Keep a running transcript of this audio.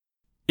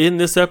In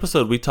this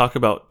episode, we talk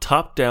about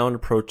top-down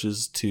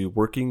approaches to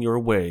working your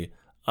way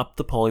up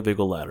the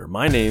polyvagal ladder.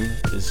 My name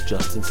is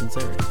Justin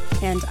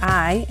Sinceri. And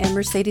I am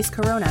Mercedes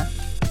Corona.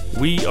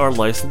 We are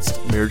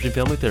licensed marriage and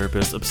family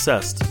therapists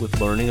obsessed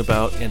with learning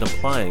about and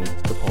applying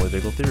the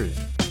polyvagal theory.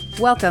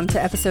 Welcome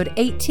to episode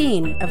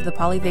 18 of the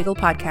Polyvagal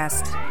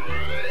Podcast.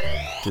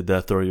 Did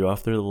that throw you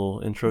off there, the little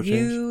intro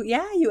change?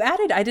 You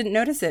added. I didn't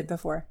notice it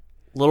before.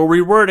 Little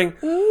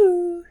rewording.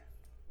 Ooh.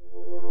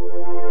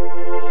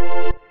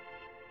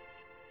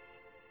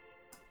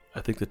 I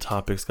think the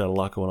topic's got a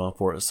lot going on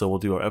for it. So we'll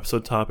do our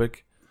episode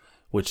topic,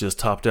 which is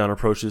top-down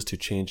approaches to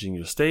changing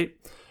your state,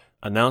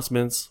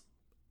 announcements,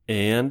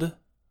 and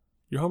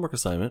your homework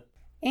assignment.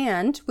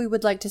 And we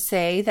would like to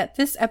say that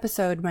this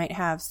episode might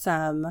have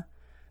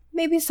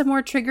maybe some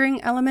more triggering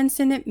elements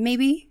in it,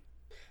 maybe.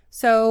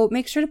 So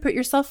make sure to put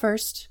yourself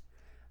first.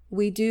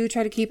 We do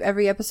try to keep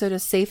every episode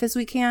as safe as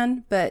we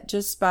can, but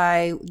just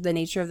by the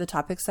nature of the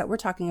topics that we're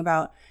talking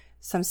about,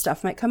 some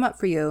stuff might come up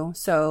for you.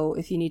 So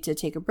if you need to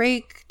take a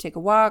break, take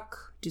a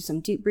walk, do some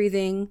deep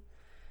breathing,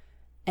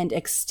 and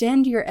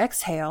extend your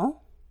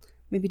exhale,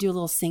 maybe do a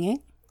little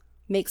singing,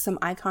 make some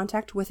eye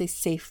contact with a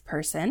safe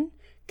person,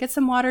 get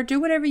some water,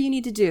 do whatever you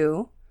need to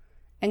do,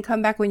 and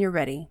come back when you're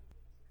ready.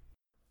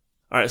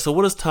 All right, so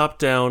what does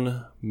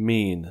top-down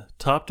mean?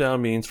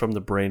 Top-down means from the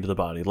brain to the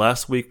body.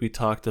 Last week we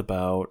talked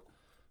about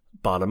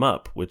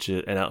bottom-up, which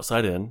is an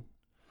outside-in.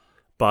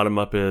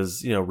 Bottom-up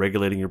is,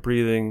 regulating your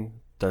breathing.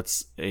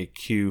 That's a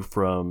cue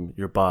from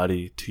your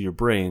body to your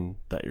brain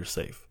that you're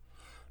safe.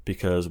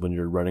 Because when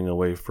you're running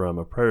away from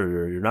a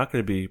predator, you're not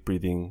going to be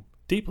breathing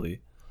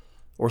deeply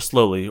or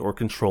slowly or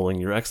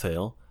controlling your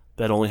exhale.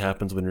 That only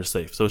happens when you're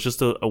safe. So it's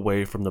just a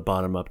way from the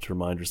bottom up to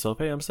remind yourself,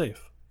 hey, I'm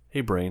safe.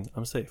 Hey, brain,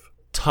 I'm safe.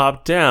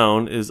 Top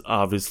down is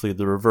obviously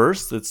the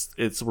reverse.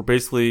 We're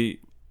basically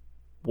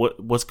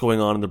what's going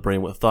on in the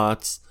brain with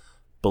thoughts,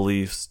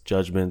 beliefs,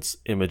 judgments,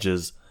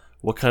 images.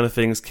 What kind of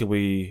things can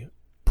we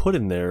put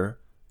in there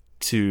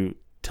to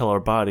tell our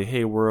body,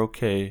 hey, we're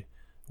okay,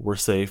 we're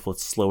safe,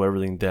 let's slow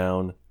everything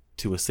down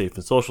to a safe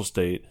and social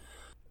state.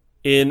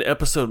 In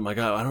episode, I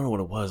don't know what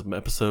it was,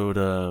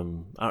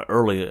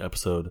 early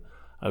episode,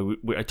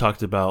 I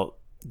talked about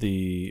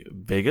the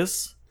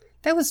vagus.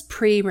 That was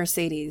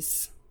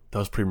pre-Mercedes. That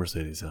was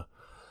pre-Mercedes, yeah.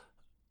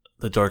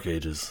 The dark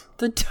ages.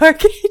 The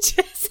dark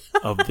ages.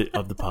 of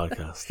the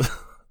podcast.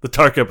 The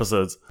dark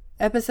episodes.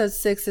 Episode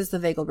 6 is the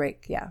vagal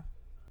break, yeah.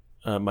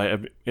 My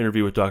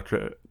interview with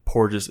Dr.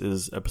 Porges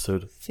is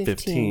episode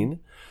 15.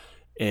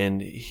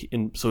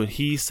 And so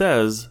he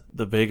says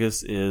the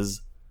vagus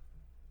is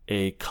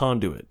a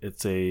conduit.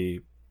 It's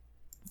kind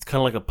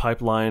of like a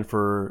pipeline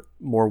for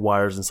more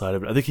wires inside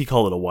of it. I think he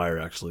called it a wire,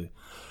 actually.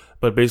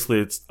 But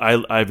basically,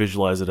 I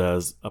visualize it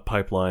as a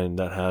pipeline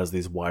that has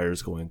these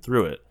wires going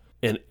through it.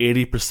 And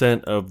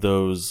 80% of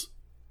those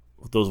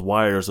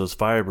wires, those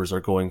fibers,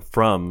 are going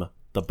from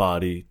the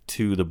body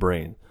to the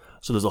brain.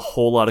 So there's a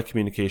whole lot of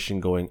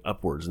communication going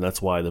upwards, and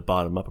that's why the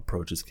bottom-up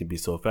approaches can be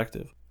so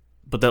effective.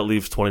 But that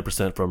leaves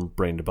 20% from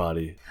brain to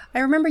body. I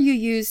remember you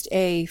used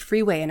a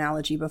freeway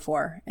analogy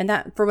before, and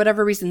that, for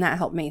whatever reason, that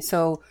helped me.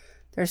 So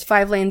there's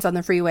 5 lanes on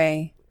the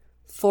freeway.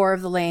 4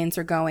 of the lanes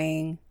are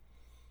going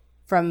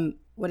from,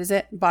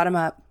 bottom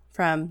up,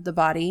 from the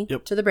body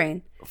to the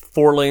brain.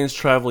 4 lanes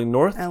traveling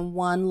north. And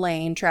 1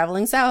 lane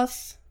traveling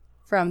south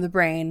from the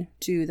brain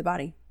to the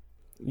body.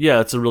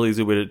 Yeah, it's a really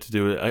easy way to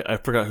do it. I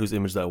forgot whose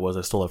image that was.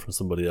 I stole that from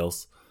somebody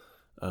else,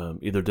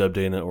 either Deb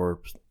Dana or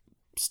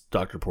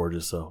Dr.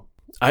 Porges. So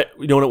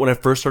when I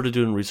first started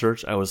doing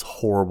research, I was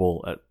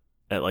horrible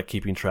at like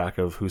keeping track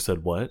of who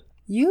said what.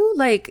 You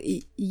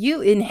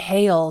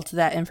inhaled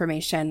that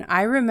information.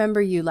 I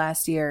remember you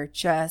last year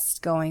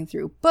just going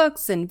through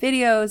books and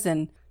videos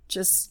and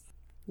just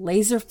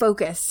laser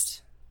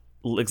focused.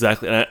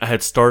 Exactly. And I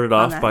had started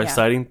off by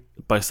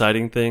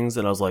citing things,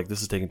 and I was like,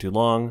 this is taking too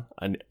long.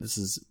 This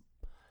is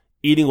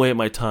eating away at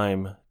my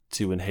time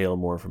to inhale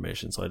more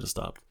information, so I just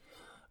stopped.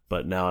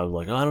 But now I'm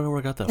like, I don't know where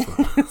I got that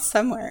from.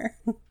 Somewhere.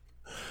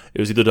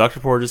 It was either Dr.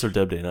 Porges or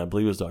Deb Dana. I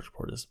believe it was Dr.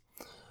 Porges.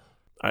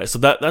 All right, so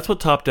that's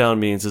what top-down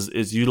means,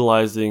 is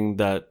utilizing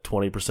that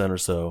 20% or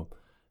so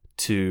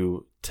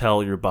to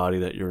tell your body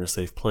that you're in a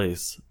safe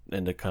place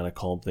and to kind of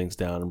calm things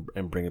down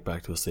and bring it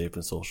back to a safe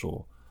and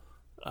social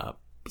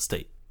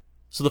state.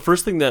 So the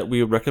first thing that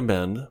we would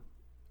recommend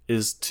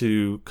is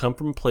to come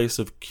from a place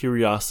of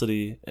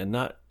curiosity and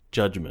not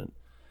judgment.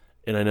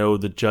 And I know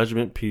the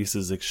judgment piece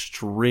is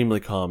extremely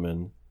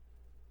common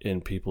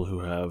in people who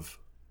have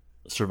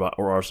survived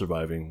or are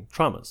surviving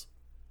traumas.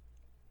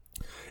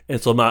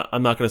 And so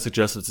I'm not going to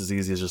suggest it's as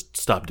easy as just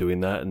stop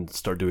doing that and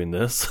start doing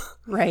this.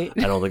 Right.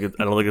 I don't think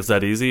it's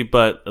that easy,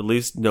 but at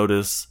least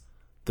notice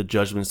the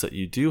judgments that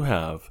you do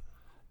have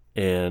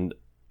and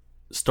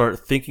start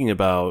thinking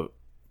about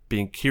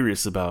being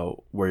curious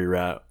about where you're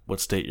at,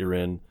 what state you're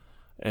in.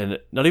 And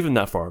not even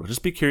that far, but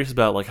just be curious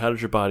about, like, how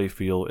does your body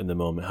feel in the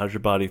moment? How does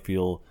your body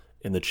feel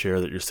in the chair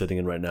that you're sitting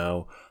in right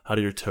now? How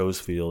do your toes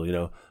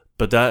feel,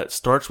 But that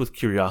starts with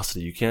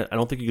curiosity. I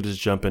don't think you can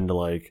just jump into,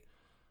 like,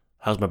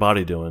 how's my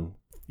body doing?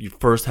 you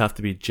first have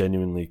to be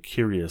genuinely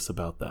curious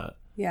about that.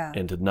 Yeah.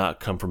 And to not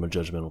come from a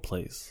judgmental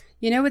place.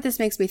 You know what this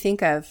makes me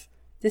think of?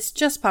 This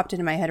just popped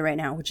into my head right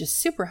now, which is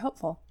super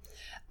helpful.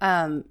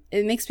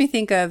 It makes me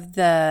think of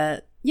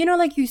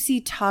like you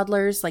see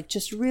toddlers, like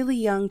just really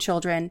young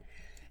children,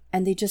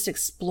 and they just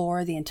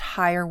explore the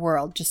entire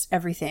world, just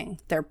everything.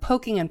 They're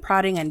poking and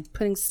prodding and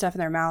putting stuff in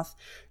their mouth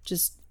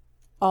just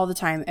all the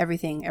time,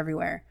 everything,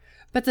 everywhere.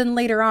 But then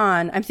later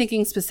on, I'm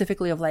thinking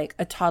specifically of like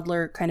a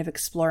toddler kind of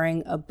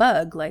exploring a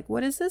bug. Like,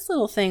 what is this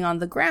little thing on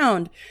the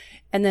ground?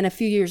 And then a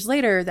few years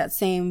later, that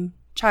same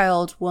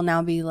child will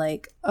now be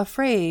like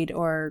afraid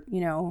or,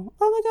 oh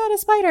my God, a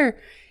spider,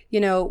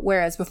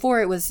 whereas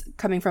before it was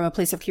coming from a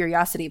place of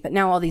curiosity. But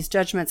now all these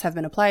judgments have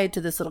been applied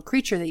to this little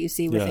creature that you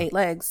see with 8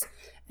 legs.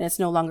 And it's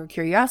no longer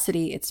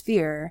curiosity, it's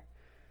fear.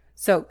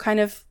 So kind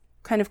of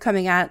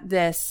coming at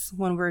this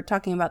when we're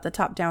talking about the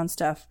top-down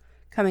stuff,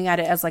 coming at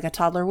it as like a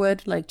toddler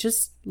would, like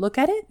just look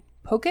at it,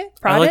 poke it,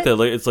 prod it. I like that.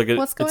 Like, it's like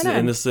What's going it's on? an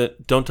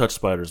innocent. Don't touch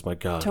spiders, my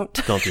God. Don't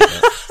do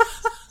that.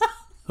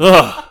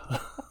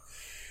 Ugh.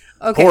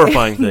 Okay.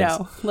 Horrifying things.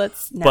 No.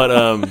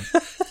 But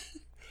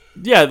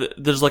yeah,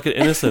 there's like an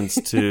innocence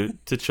to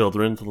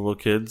children, to little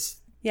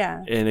kids.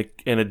 Yeah.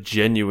 And a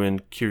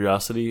genuine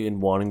curiosity in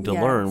wanting to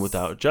learn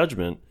without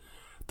judgment.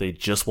 They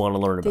just want to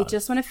learn about it. They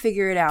just want to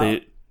figure it out.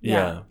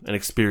 And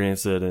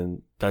experience it,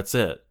 and that's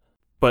it.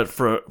 But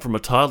from a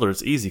toddler,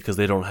 it's easy because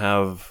they don't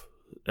have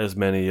as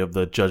many of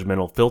the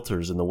judgmental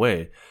filters in the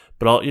way.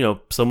 But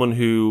someone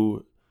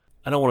who,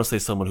 I don't want to say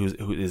someone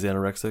who is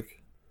anorexic.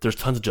 There's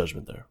tons of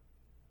judgment there.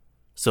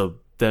 So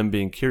them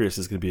being curious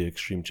is going to be an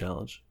extreme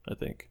challenge, I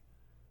think.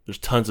 There's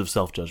tons of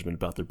self-judgment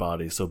about their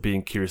body. So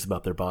being curious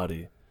about their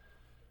body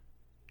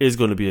is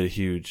going to be a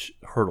huge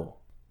hurdle.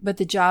 But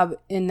the job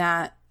in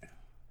that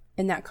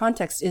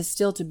context is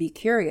still to be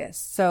curious.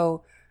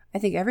 So I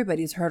think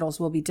everybody's hurdles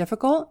will be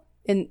difficult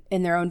in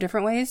their own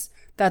different ways.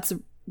 That's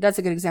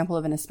a good example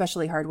of an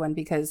especially hard one,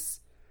 because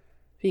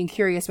being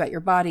curious about your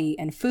body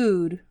and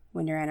food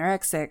when you're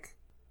anorexic,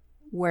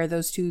 where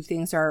those two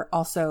things are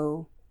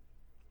also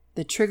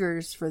the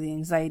triggers for the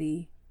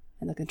anxiety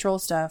and the control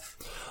stuff.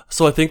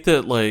 So I think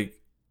that like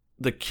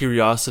the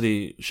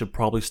curiosity should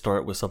probably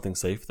start with something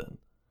safe then.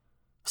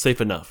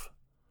 Safe enough.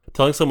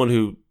 Telling someone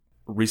who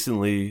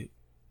recently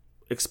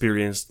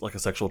experienced like a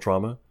sexual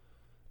trauma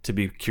to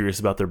be curious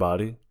about their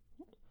body,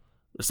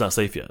 it's not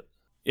safe yet.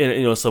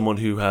 And someone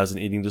who has an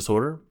eating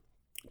disorder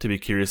to be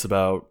curious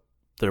about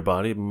their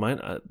body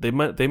they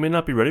may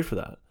not be ready for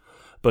that.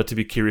 But to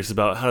be curious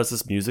about how does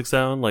this music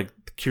sound,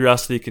 like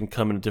curiosity can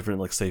come in a different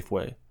like safe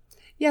way.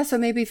 Yeah, so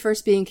maybe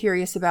first being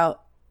curious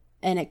about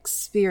an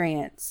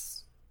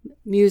experience,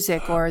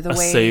 music, or the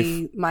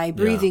way my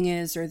breathing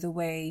is, or the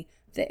way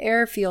the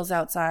air feels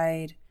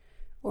outside,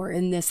 or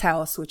in this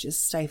house, which is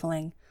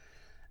stifling.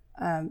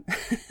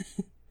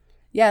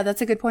 Yeah,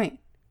 that's a good point.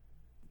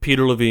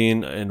 Peter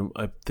Levine, and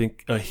I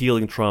think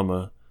Healing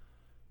Trauma,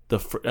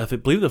 I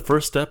believe the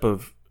first step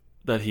of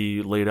that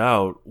he laid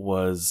out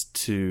was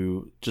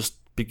to just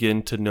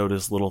begin to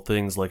notice little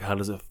things like how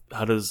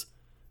does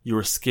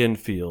your skin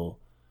feel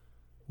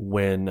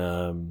when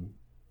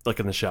like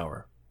in the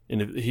shower.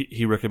 And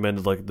he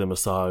recommended like the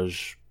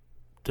massage,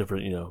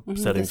 different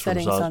settings for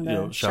massage, on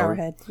the shower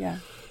head.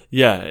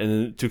 Yeah,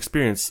 and to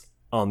experience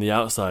on the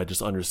outside,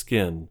 just under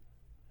skin,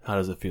 how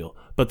does it feel?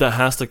 But that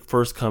has to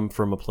first come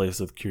from a place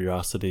of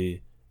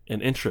curiosity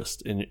and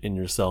interest in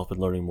yourself and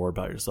learning more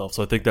about yourself.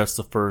 So I think that's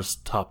the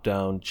first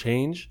top-down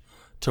change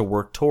to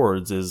work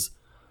towards, is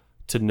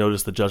to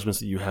notice the judgments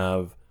that you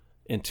have,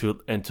 and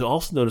to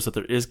also notice that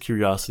there is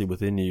curiosity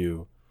within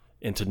you,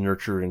 and to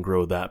nurture and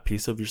grow that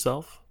piece of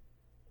yourself.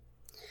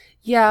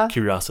 Yeah.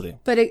 Curiosity.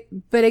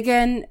 But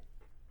again,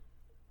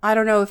 I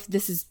don't know if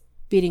this is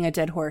beating a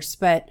dead horse,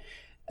 but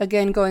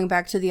again, going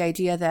back to the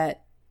idea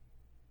that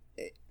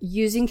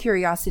using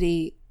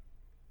curiosity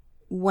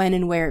when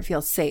and where it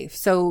feels safe.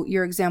 So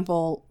your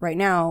example right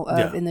now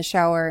of in the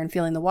shower and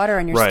feeling the water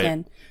on your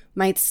skin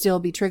might still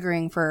be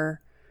triggering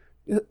for,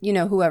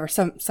 whoever,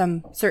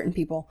 some certain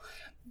people.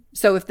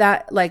 So if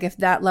that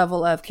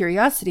level of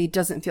curiosity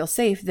doesn't feel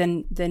safe,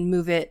 then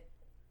move it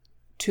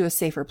to a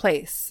safer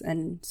place.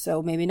 And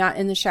so maybe not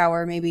in the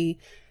shower, maybe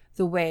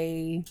the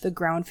way the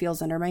ground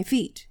feels under my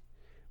feet.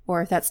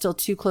 Or if that's still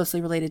too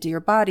closely related to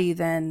your body,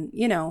 then,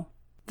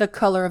 the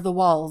color of the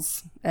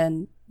walls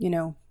and,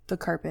 the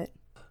carpet.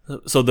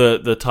 So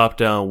the top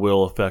down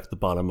will affect the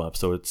bottom up.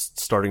 So it's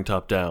starting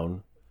top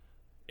down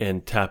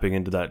and tapping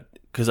into that.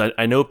 Because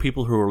I know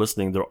people who are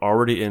listening, they're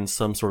already in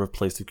some sort of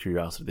place of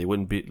curiosity. They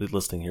wouldn't be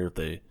listening here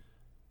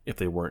if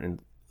they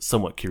weren't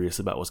somewhat curious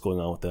about what's going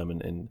on with them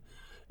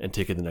and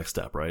taking the next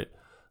step, right?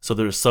 So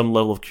there's some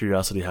level of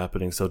curiosity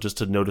happening. So just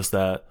to notice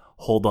that,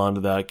 hold on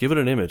to that, give it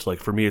an image. Like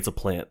for me, it's a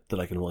plant that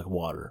I can like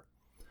water,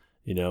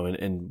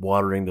 and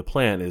watering the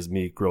plant is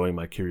me growing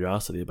my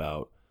curiosity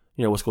about,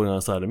 what's going on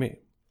inside of me.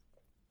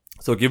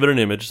 So give it an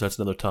image. That's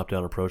another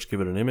top-down approach.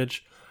 Give it an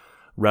image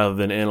rather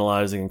than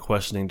analyzing and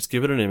questioning. Just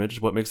give it an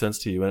image, what makes sense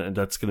to you, and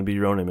that's going to be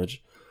your own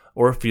image,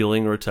 or a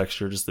feeling or a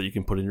texture just that you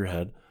can put in your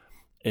head.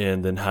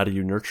 And then how do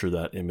you nurture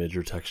that image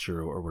or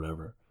texture or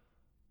whatever?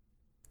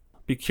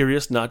 Be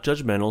curious, not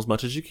judgmental as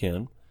much as you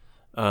can.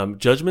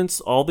 Judgments,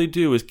 all they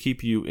do is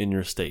keep you in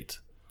your state.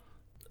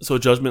 So a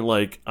judgment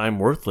like I'm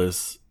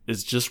worthless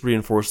is just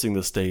reinforcing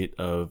the state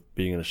of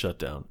being in a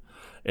shutdown.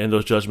 And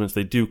those judgments,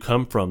 they do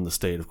come from the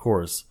state, of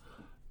course.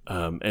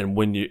 And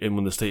when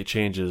the state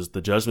changes,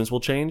 the judgments will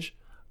change.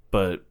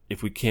 But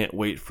if we can't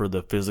wait for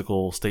the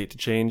physical state to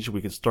change,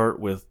 we can start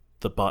with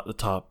the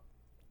top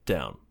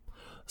down.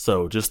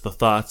 So just the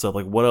thoughts of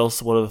like, what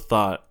other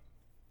thought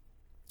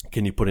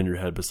can you put in your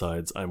head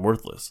besides I'm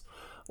worthless?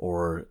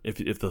 Or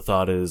if the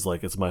thought is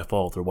like, it's my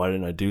fault, or why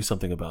didn't I do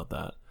something about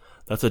that?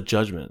 That's a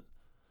judgment.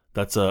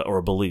 Or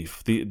a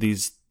belief.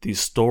 These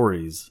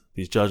stories,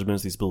 these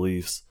judgments, these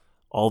beliefs,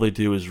 all they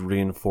do is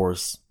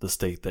reinforce the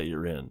state that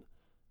you're in.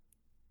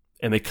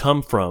 And they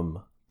come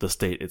from the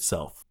state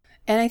itself.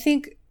 And I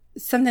think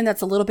something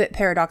that's a little bit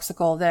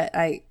paradoxical that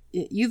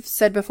you've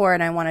said before,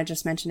 and I want to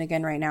just mention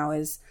again right now,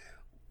 is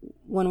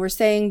when we're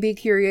saying be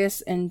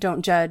curious and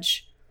don't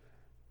judge,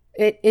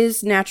 it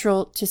is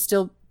natural to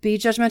still be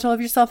judgmental of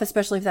yourself,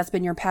 especially if that's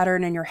been your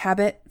pattern and your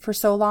habit for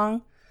so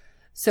long.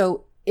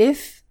 So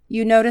if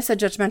you notice a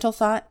judgmental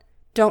thought,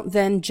 don't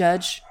then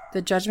judge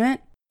the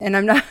judgment. And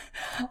I'm not,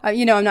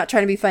 I'm not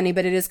trying to be funny,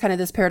 but it is kind of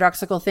this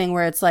paradoxical thing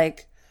where it's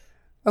like,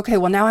 okay,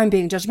 well now I'm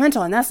being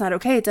judgmental and that's not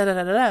okay. Da da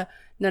da da da.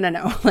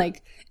 No.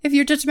 Like if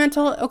you're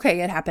judgmental,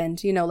 okay, it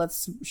happened.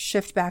 Let's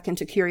shift back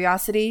into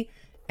curiosity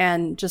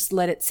and just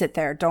let it sit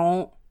there.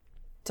 Don't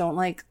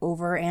like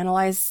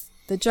overanalyze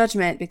the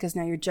judgment, because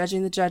now you're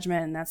judging the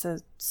judgment, and that's a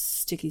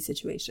sticky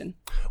situation.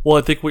 Well,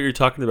 I think what you're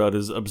talking about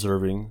is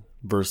observing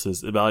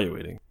versus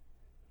evaluating.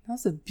 That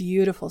was a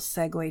beautiful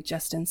segue,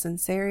 Justin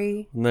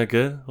Sunseri. Isn't that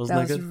good? Wasn't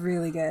that good? That was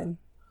really good.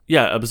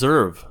 Yeah,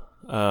 observe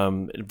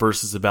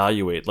versus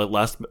evaluate. Like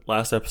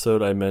last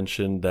episode, I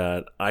mentioned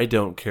that I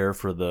don't care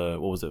for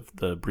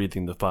the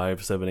breathing, the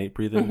 5, 7, 8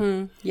 breathing.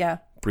 Mm-hmm. Yeah.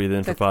 Breathe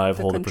in for 5,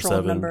 hold it for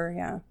 7. Number,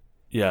 yeah.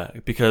 Yeah,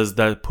 because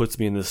that puts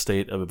me in this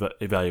state of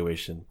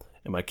evaluation.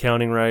 Am I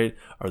counting right?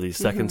 Are these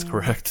seconds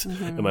correct?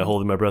 Mm-hmm. Am I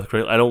holding my breath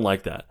correctly? I don't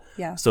like that.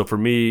 Yeah. So for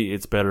me,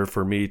 it's better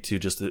for me to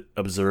just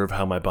observe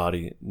how my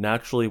body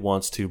naturally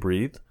wants to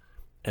breathe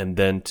and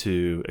then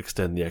to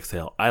extend the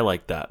exhale. I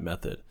like that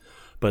method.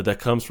 But that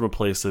comes from a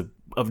place of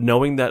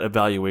knowing that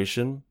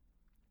evaluation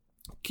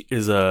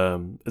is a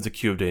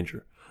cue of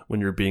danger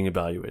when you're being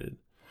evaluated.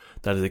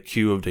 That is a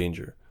cue of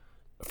danger.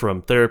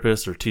 From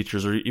therapists or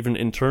teachers or even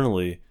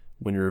internally,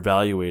 when you're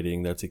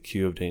evaluating, that's a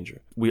cue of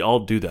danger. We all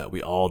do that.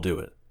 We all do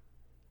it.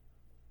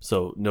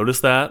 So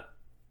notice that,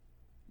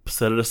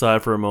 set it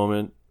aside for a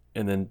moment,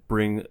 and then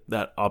bring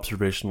that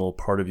observational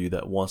part of you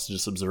that wants to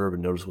just observe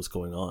and notice what's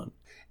going on.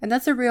 And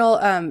that's a real,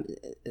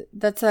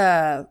 what's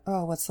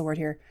the word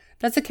here?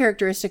 That's a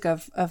characteristic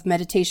of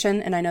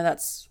meditation. And I know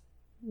that's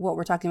what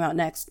we're talking about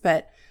next,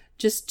 but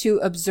just to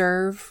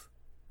observe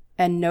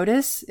and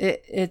notice,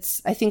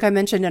 I think I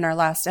mentioned in our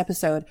last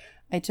episode,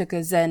 I took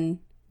a Zen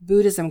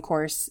Buddhism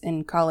course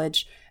in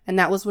college. And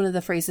that was one of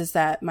the phrases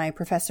that my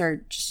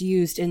professor just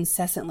used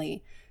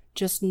incessantly.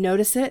 Just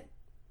notice it,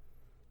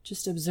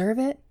 just observe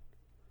it,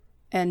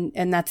 and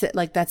that's it.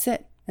 Like, that's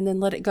it. And then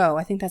let it go.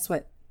 I think that's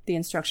what the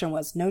instruction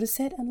was. Notice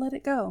it and let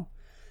it go.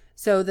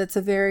 So that's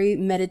a very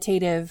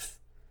meditative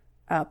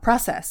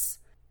process.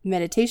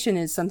 Meditation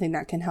is something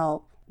that can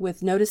help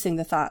with noticing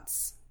the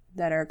thoughts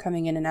that are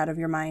coming in and out of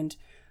your mind.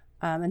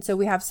 And so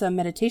we have some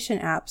meditation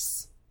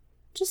apps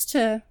just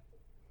to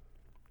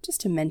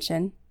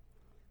mention.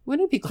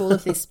 Wouldn't it be cool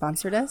if they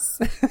sponsored us?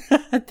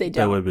 They don't.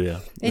 That would be, yeah.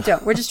 They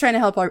don't. We're just trying to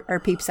help our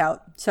peeps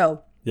out.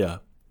 So, yeah.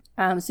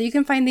 So you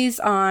can find these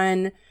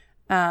on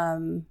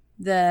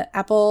the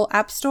Apple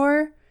App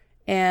Store.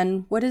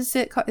 And what is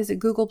it called? Is it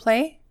Google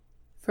Play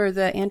for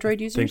the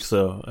Android users?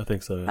 I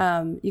think so.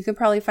 Yeah. You can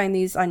probably find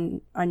these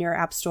on your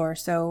App Store.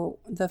 So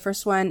the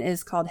first one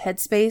is called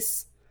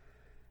Headspace.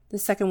 The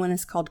second one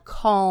is called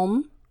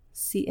Calm,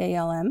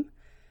 CALM.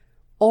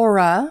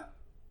 Aura,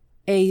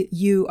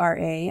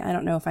 AURA. I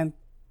don't know if I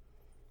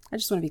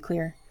just want to be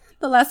clear.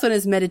 The last one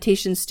is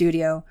Meditation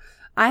Studio.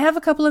 I have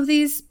a couple of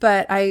these,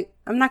 but I'm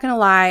not going to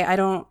lie.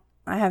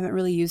 I haven't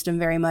really used them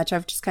very much.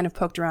 I've just kind of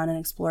poked around and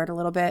explored a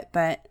little bit,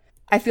 but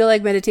I feel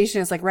like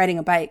meditation is like riding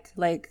a bike.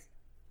 Like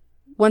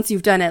once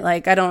you've done it,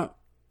 like I don't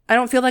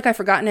feel like I've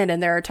forgotten it.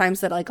 And there are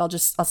times that like I'll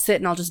sit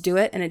and I'll just do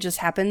it and it just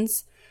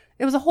happens.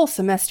 It was a whole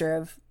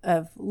semester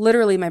of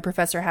literally my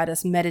professor had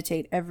us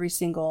meditate every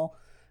single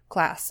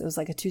class. It was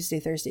like a Tuesday,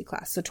 Thursday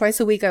class. So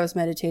twice a week I was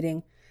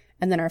meditating.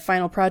 And then our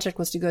final project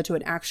was to go to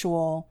an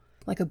actual,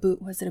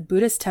 was it a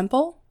Buddhist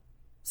temple?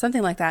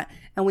 Something like that.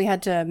 And we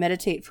had to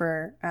meditate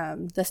for,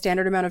 the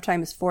standard amount of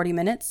time is 40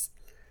 minutes.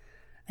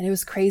 And it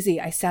was crazy.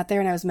 I sat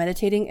there and I was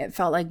meditating. It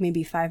felt like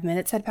maybe 5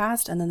 minutes had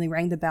passed. And then they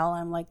rang the bell.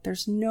 And I'm like,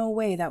 there's no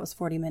way that was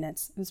 40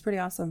 minutes. It was pretty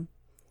awesome.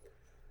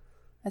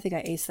 I think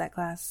I aced that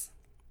class.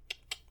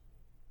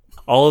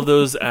 All of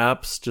those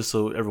apps, just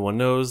so everyone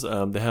knows,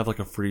 they have like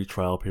a free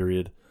trial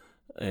period.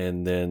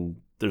 And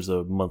then there's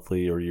a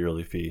monthly or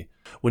yearly fee.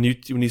 When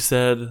you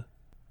said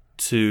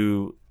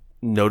to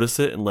notice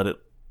it and let it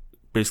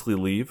basically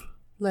leave.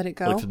 Let it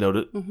go. Like to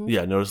notice.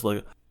 Yeah, notice.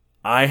 Like,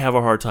 I have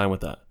a hard time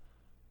with that.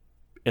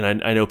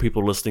 And I know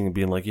people listening and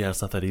being like, yeah,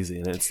 it's not that easy.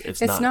 And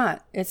it's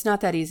not. It's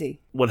not that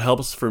easy. What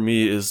helps for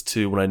me is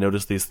to, when I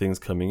notice these things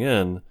coming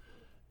in,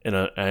 and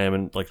I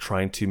am like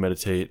trying to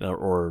meditate,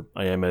 or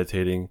I am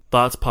meditating,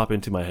 thoughts pop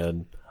into my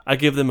head. I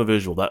give them a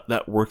visual.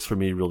 That works for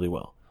me really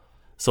well.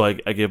 So I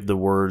give the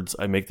words,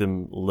 I make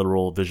them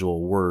literal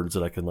visual words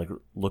that I can like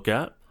look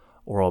at,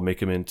 or I'll make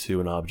them into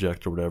an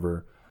object or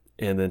whatever.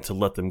 And then to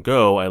let them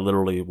go, I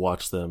literally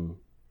watch them,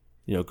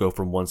 go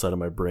from one side of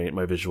my brain,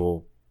 my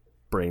visual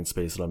brain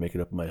space that I'm making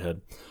up in my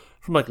head,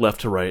 from like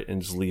left to right,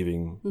 and just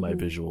leaving my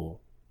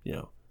visual,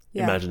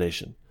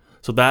 imagination.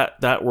 So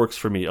that works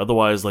for me.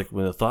 Otherwise, like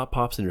when a thought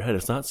pops in your head,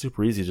 it's not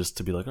super easy just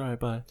to be like, all right,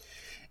 bye.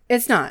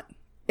 It's not.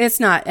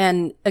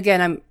 And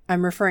again,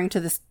 I'm referring to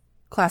this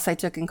class I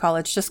took in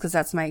college just because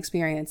that's my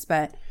experience.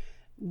 But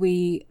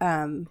we,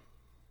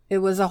 it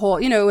was a whole,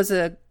 it was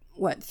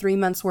 3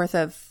 months worth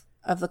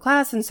of the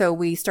class. And so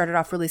we started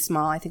off really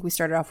small. I think we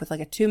started off with like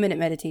a 2-minute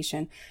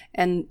meditation.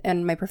 And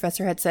my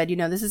professor had said,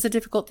 this is a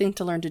difficult thing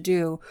to learn to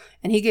do.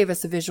 And he gave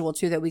us a visual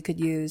too that we could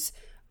use,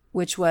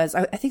 which was,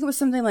 I think it was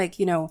something like,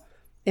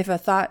 if a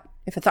thought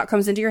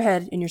comes into your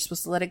head and you're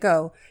supposed to let it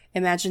go,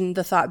 imagine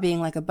the thought being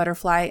like a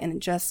butterfly, and it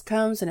just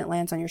comes and it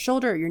lands on your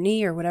shoulder or your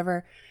knee or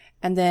whatever.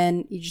 And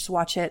then you just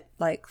watch it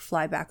like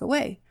fly back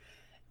away.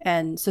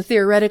 And so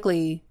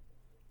theoretically,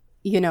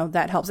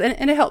 that helps.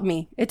 And it helped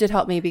me. It did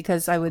help me,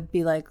 because I would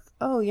be like,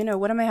 oh,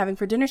 what am I having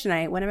for dinner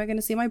tonight? When am I going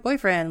to see my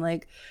boyfriend?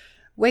 Like,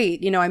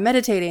 wait, I'm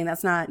meditating.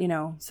 That's not,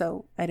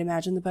 so I'd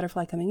imagine the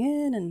butterfly coming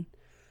in and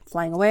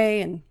flying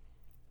away. And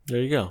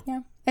there you go.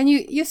 Yeah. And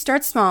you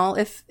start small.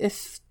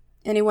 If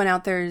anyone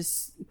out there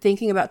is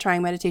thinking about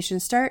trying meditation,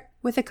 start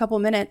with a couple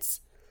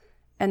minutes.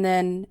 And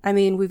then,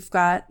 we've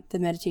got the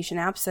meditation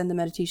apps and the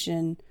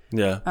meditation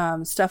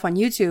stuff on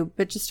YouTube,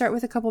 but just start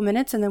with a couple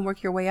minutes and then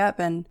work your way up.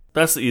 And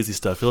that's the easy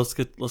stuff. Let's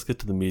get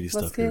to the meaty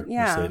stuff here,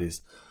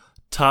 Mercedes.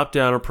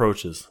 Top-down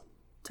approaches.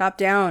 Top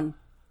down.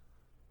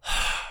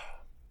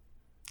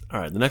 All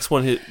right, the next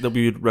one that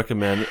we would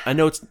recommend. I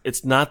know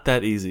it's not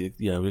that easy.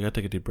 Yeah, we got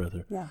to take a deep breath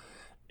here. Yeah.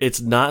 It's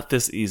not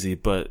this easy,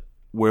 but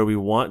where we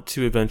want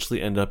to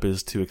eventually end up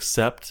is to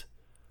accept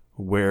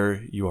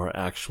where you are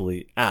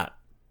actually at.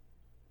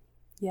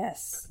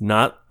 Yes.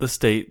 Not the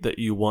state that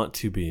you want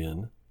to be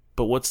in,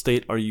 but what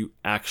state are you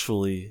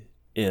actually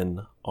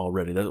in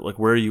already? Like,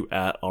 where are you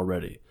at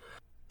already?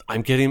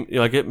 I'm getting,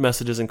 I get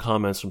messages and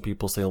comments from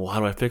people saying, well, how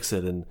do I fix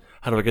it? And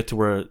how do I get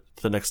to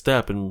the next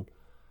step? And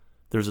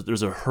there's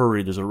a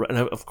hurry, and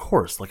of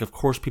course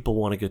people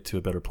want to get to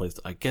a better place.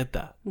 I get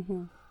that.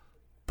 Mm-hmm.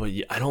 But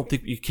I don't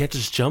think you can't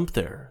just jump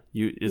there.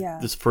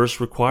 This first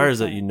requires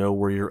that you know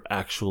where you're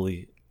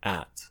actually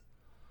at.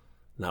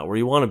 Not where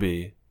you want to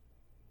be,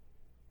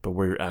 but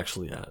where you're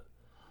actually at.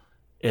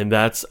 And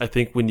that's, I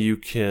think, when you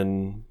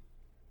can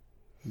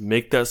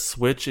make that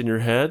switch in your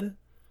head,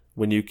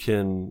 when you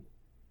can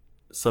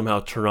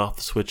somehow turn off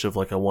the switch of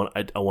like, I want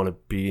to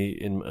be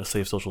in a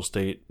safe social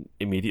state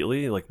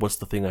immediately. Like, what's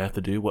the thing I have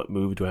to do? What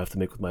move do I have to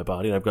make with my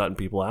body? And I've gotten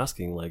people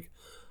asking like,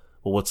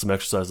 well, what's some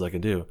exercises I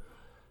can do?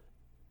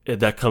 And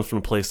that comes from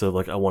a place of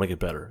like, I want to get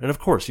better. And of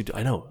course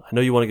I know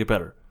you want to get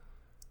better.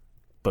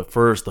 But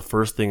the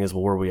first thing is,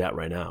 well, where are we at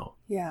right now?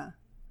 Yeah.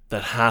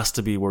 That has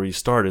to be where you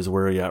start, is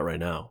where are you at right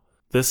now?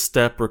 This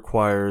step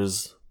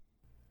requires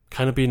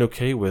kind of being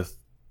okay with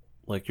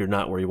like, you're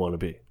not where you want to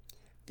be.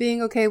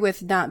 Being okay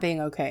with not being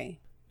okay.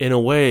 In a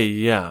way,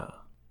 yeah.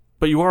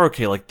 But you are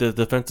okay. Like, the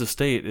defensive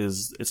state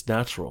it's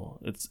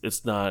natural.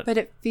 It's not. But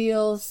it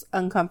feels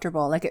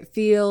uncomfortable. Like, it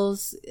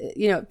feels,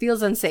 it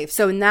feels unsafe.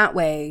 So in that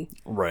way.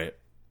 Right.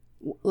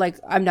 Like,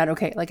 I'm not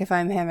okay. Like, if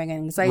I'm having an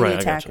anxiety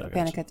attack, I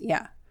panic attack.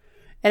 Yeah.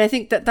 And I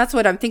think that's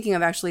what I'm thinking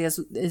of actually is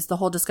the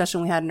whole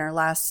discussion we had in our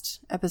last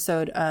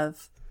episode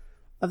of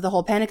the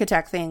whole panic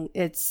attack thing.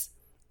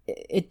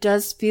 It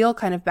does feel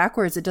kind of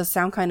backwards. It does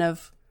sound kind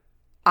of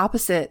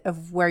opposite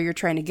of where you're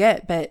trying to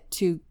get, but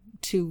to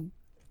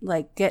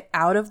like get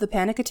out of the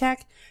panic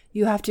attack,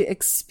 you have to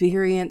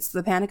experience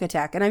the panic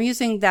attack. And I'm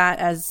using that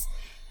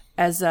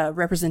as a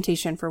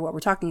representation for what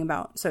we're talking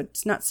about. So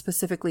it's not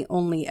specifically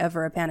only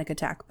ever a panic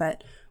attack,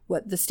 but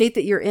what the state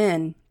that you're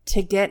in,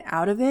 to get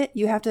out of it,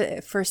 you have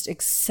to first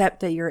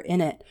accept that you're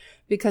in it,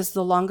 because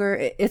the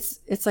longer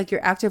it's like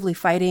you're actively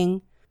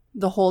fighting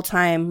the whole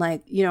time.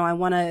 Like, I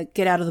want to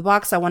get out of the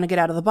box. I want to get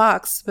out of the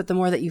box. But the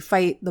more that you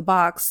fight the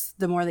box,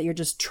 the more that you're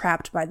just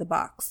trapped by the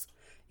box.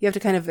 You have to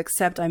kind of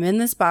accept, I'm in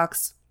this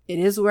box. It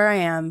is where I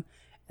am.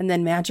 And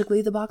then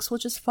magically the box will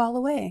just fall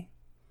away.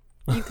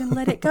 You can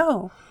let it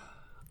go.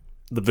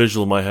 The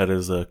visual in my head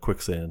is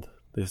quicksand.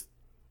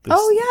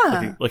 Oh,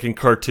 yeah. Like in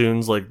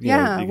cartoons, like,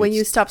 when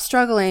you stop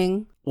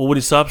struggling. Well, when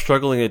you stop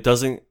struggling, it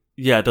doesn't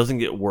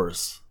get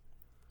worse.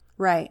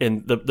 Right.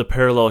 And the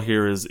parallel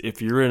here is,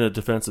 if you're in a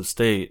defensive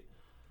state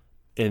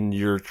and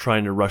you're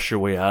trying to rush your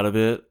way out of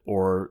it,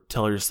 or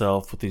tell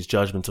yourself with these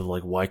judgments of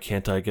like, why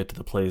can't I get to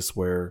the place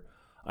where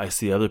I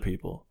see other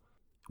people?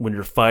 When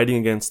you're fighting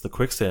against the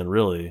quicksand,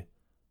 really,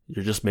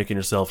 you're just making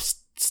yourself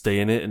stay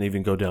in it and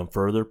even go down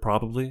further,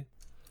 probably.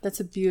 That's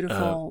a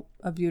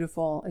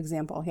beautiful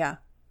example. Yeah.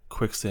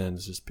 Quicksand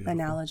is just beautiful.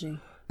 Analogy.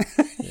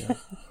 Yeah.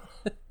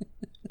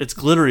 It's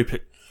glittery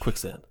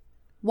quicksand.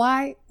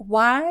 Why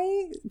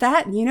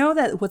that? You know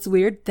that what's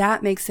weird?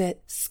 That makes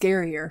it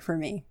scarier for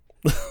me.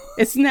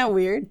 Isn't that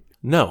weird?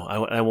 No,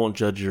 I won't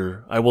judge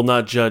I will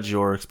not judge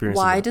your experience.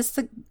 Why does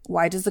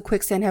the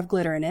quicksand have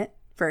glitter in it?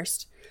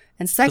 First,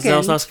 and second, because now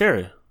it's not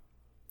scary.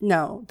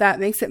 No, that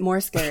makes it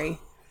more scary.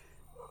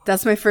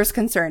 That's my first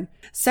concern.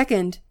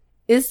 Second,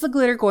 is the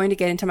glitter going to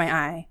get into my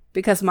eye?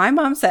 Because my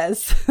mom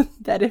says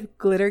that if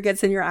glitter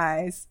gets in your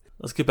eyes.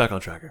 Let's get back on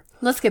track here.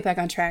 Let's get back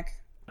on track.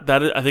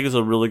 That I think is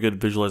a really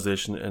good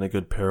visualization and a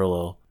good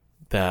parallel,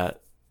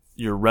 that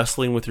you're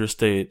wrestling with your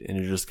state and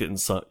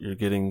you're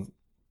getting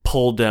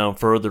pulled down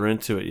further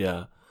into it.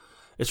 Yeah,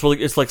 it's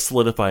like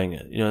solidifying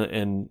it,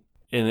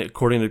 and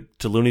according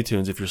to Looney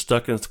Tunes, if you're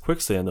stuck in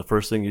quicksand, the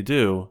first thing you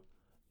do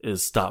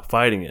is stop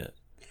fighting it.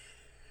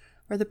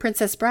 Or the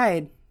Princess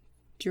Bride.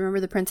 Do you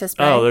remember the Princess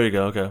Bride? Oh, there you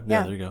go. Okay,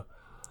 yeah, there you go.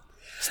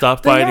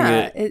 Stop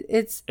fighting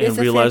it's and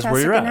realize where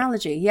you're at.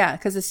 Analogy. Yeah,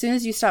 because as soon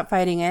as you stop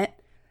fighting it,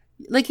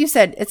 like you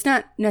said, it's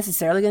not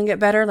necessarily going to get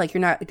better. Like, you're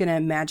not going to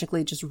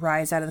magically just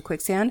rise out of the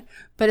quicksand,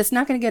 but it's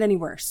not going to get any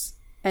worse.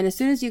 And as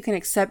soon as you can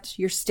accept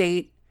your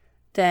state,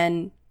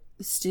 then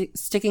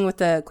sticking with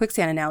the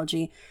quicksand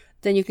analogy,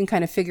 then you can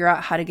kind of figure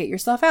out how to get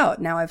yourself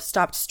out. Now I've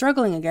stopped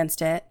struggling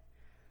against it.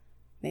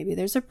 Maybe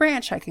there's a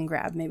branch I can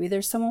grab. Maybe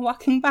there's someone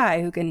walking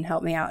by who can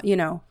help me out,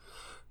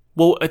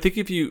 Well, I think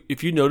if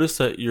you notice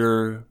that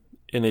you're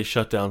in a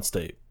shutdown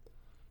state,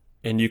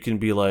 and you can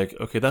be like,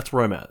 okay, that's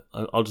where I'm at.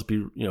 I'll just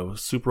be,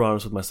 super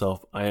honest with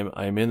myself. I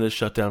am in this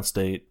shutdown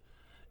state,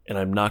 and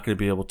I'm not going to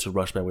be able to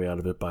rush my way out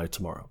of it by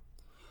tomorrow.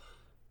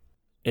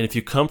 And if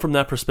you come from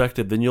that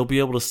perspective, then you'll be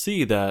able to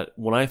see that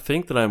when I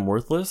think that I'm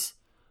worthless,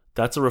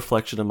 that's a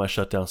reflection of my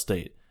shutdown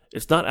state.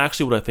 It's not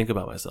actually what I think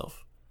about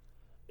myself.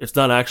 It's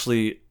not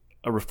actually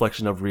a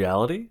reflection of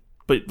reality.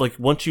 But like,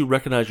 once you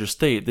recognize your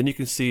state, then you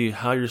can see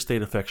how your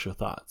state affects your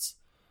thoughts.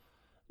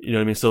 You know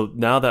what I mean? So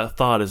now that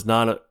thought is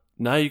now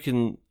you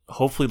can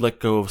hopefully let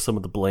go of some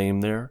of the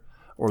blame there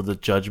or the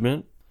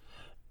judgment.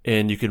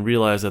 And you can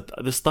realize that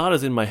this thought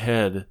is in my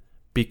head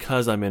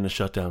because I'm in a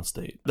shutdown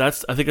state. I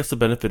think that's the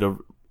benefit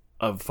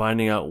of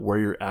finding out where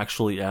you're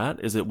actually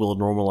at, is it will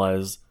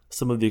normalize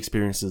some of the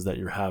experiences that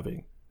you're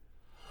having.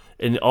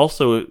 And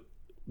also,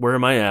 where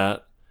am I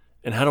at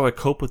and how do I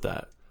cope with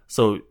that?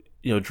 So,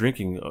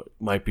 drinking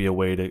might be a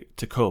way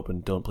to cope,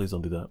 and please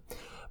don't do that.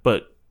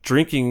 But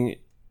drinking,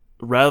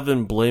 rather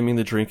than blaming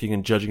the drinking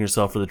and judging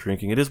yourself for the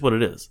drinking, it is what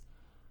it is.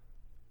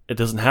 It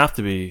doesn't have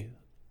to be,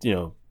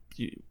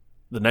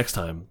 the next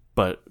time,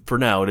 but for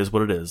now, it is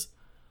what it is.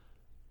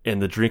 And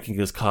the drinking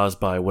is caused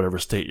by whatever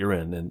state you're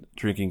in, and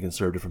drinking can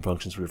serve different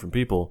functions for different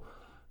people.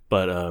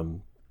 But,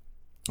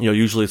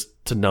 usually it's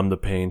to numb the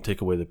pain,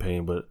 take away the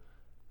pain, but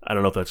I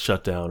don't know if that's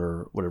shut down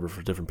or whatever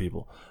for different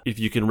people. If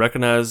you can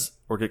recognize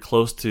or get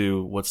close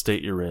to what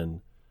state you're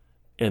in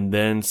and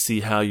then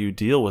see how you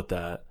deal with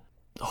that,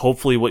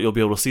 hopefully what you'll be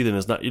able to see then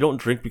is you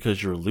don't drink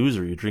because you're a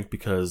loser. You drink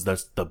because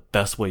that's the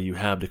best way you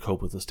have to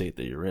cope with the state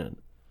that you're in.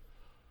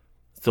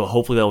 So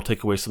hopefully that will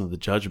take away some of the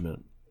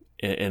judgment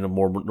and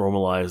more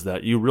normalize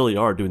that you really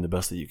are doing the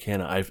best that you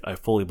can. I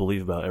fully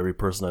believe about every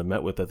person I've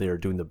met with that they are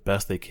doing the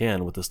best they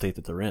can with the state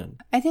that they're in.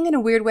 I think in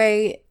a weird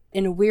way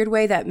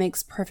that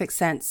makes perfect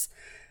sense,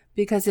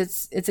 because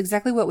it's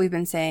exactly what we've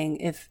been saying.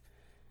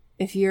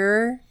 If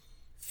you're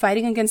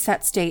fighting against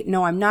that state,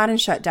 no, I'm not in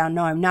shutdown,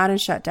 no, I'm not in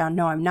shutdown,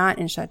 no, I'm not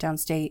in shutdown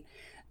state,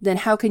 then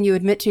how can you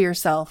admit to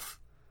yourself,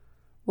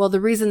 well,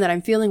 the reason that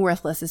I'm feeling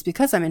worthless is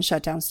because I'm in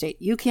shutdown state?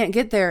 You can't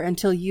get there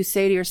until you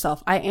say to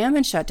yourself, I am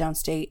in shutdown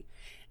state.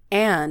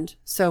 And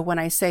so when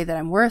I say that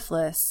I'm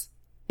worthless,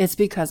 it's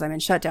because I'm in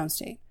shutdown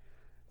state.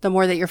 The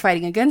more that you're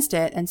fighting against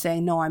it and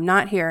saying, no, I'm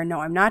not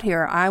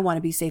here, I want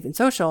to be safe and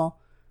social,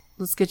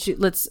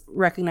 let's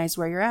recognize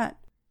where you're at.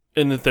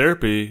 In the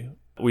therapy,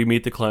 we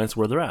meet the clients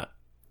where they're at.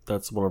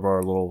 That's one of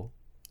our little,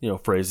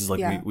 phrases,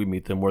 like we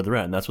meet them where they're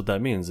at. And that's what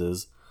that means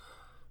is,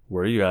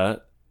 where are you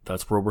at?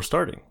 That's where we're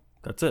starting.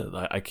 That's it.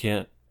 I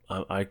can't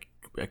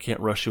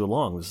rush you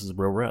along. This is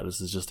where we're at.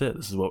 This is just it.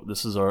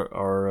 This is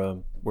our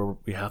where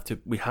we have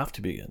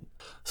to begin.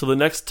 So the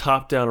next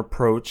top-down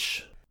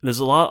approach, there's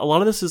a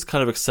lot of this is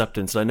kind of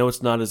acceptance. And I know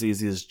it's not as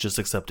easy as just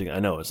accepting. I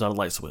know it's not a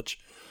light switch,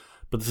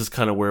 but this is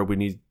kind of where we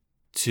need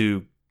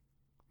to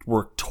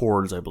work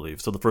towards, I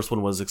believe. So the first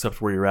one was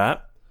accept where you're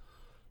at.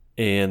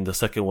 And the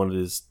second one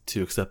is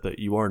to accept that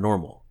you are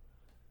normal.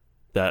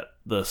 That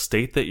the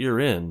state that you're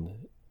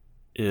in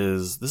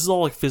this is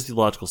all like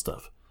physiological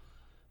stuff.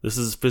 This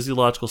is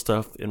physiological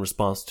stuff in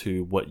response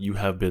to what you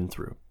have been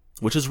through,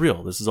 which is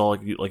real. This is all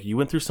like you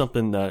went through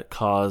something that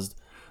caused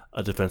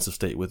a defensive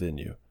state within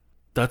you.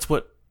 That's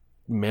what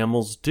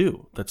mammals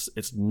do.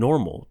 It's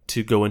normal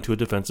to go into a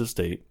defensive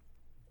state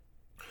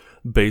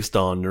based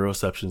on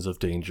neuroceptions of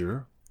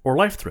danger or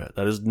life threat.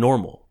 That is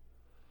normal.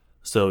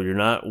 So you're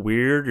not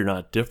weird, you're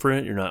not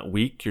different, you're not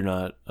weak, you're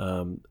not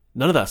none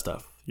of that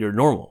stuff. You're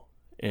normal.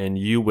 And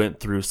you went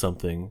through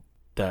something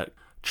that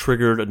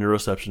triggered a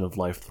neuroception of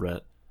life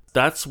threat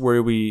That's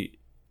where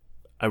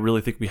I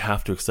really think we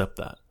have to accept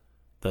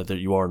that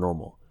you are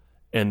normal.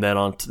 And then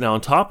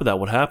on top of that,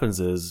 what happens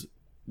is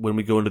when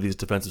we go into these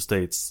defensive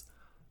states,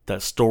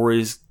 that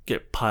stories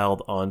get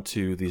piled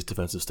onto these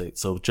defensive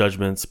states. So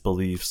judgments,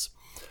 beliefs,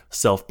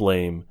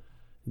 self-blame,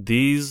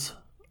 these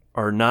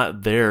are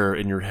not there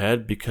in your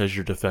head because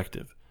you're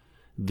defective.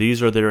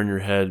 These are there in your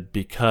head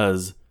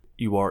because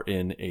you are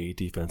in a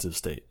defensive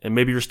state. And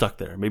maybe you're stuck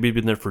there. Maybe you've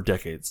been there for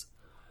decades.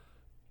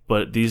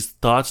 But these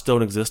thoughts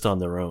don't exist on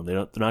their own.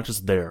 They're not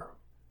just there.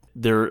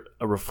 They're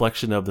a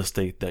reflection of the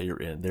state that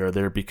you're in. They're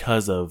there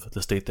because of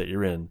the state that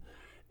you're in.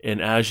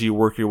 And as you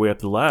work your way up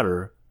the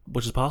ladder,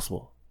 which is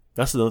possible.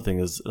 That's another thing,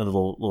 is another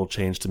little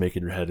change to make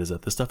in your head, is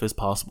that this stuff is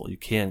possible. You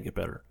can get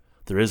better.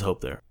 There is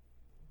hope there.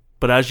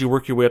 But as you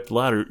work your way up the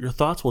ladder, your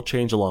thoughts will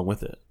change along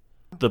with it.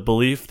 The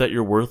belief that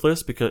you're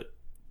worthless,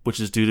 which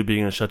is due to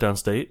being in a shutdown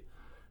state,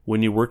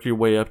 when you work your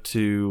way up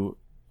to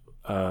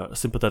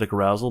sympathetic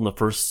arousal, and the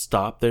first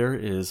stop there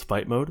is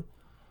fight mode,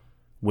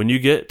 when you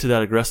get to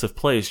that aggressive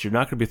place, you're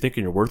not going to be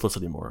thinking you're worthless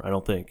anymore, I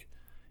don't think.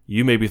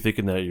 You may be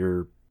thinking that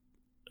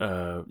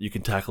you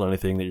can tackle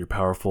anything, that you're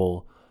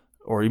powerful,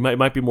 or it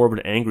might be more of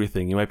an angry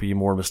thing. You might be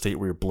more of a state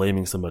where you're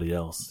blaming somebody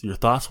else. Your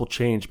thoughts will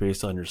change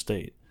based on your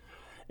state.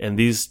 And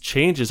these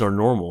changes are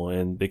normal,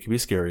 and they can be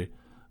scary.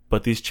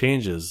 But these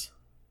changes,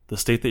 the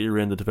state that you're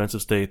in, the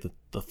defensive state,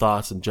 the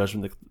thoughts and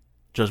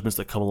judgments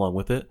that come along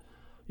with it,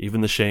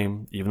 even the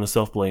shame, even the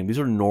self-blame, these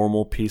are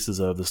normal pieces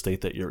of the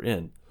state that you're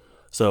in.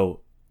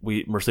 So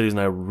Mercedes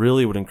and I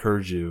really would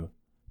encourage you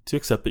to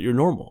accept that you're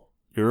normal.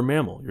 You're a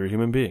mammal. You're a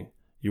human being.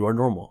 You are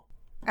normal.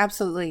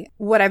 Absolutely.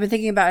 What I've been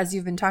thinking about as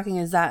you've been talking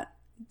is that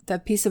the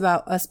piece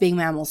about us being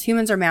mammals.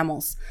 Humans are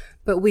mammals,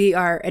 but we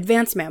are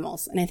advanced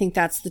mammals. And I think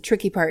that's the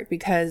tricky part,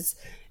 because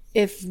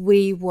if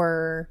we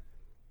were,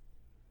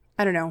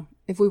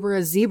 if we were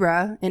a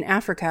zebra in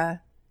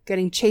Africa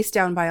getting chased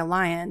down by a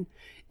lion,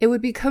 it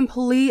would be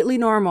completely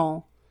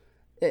normal.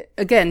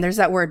 Again, there's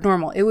that word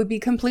normal. It would be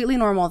completely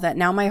normal that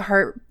now my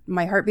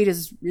heartbeat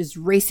is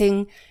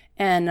racing,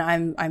 and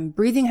I'm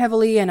breathing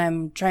heavily, and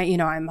I'm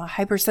trying, I'm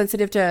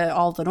hypersensitive to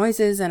all the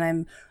noises, and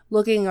I'm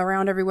looking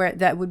around everywhere.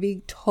 That would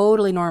be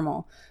totally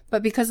normal.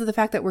 But because of the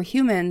fact that we're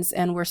humans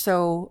and we're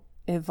so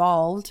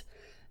evolved,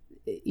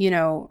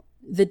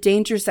 the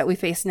dangers that we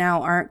face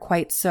now aren't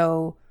quite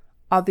so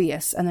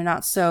obvious, and they're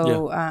not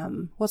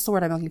so, what's the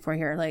word I'm looking for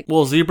here?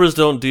 Well, zebras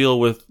don't deal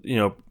with,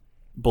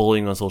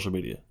 bullying on social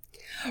media.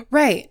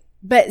 Right.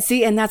 But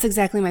see, and that's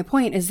exactly my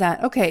point, is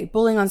that, okay,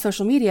 bullying on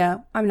social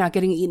media, I'm not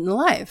getting eaten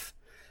alive.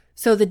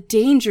 So the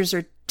dangers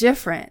are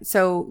different.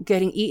 So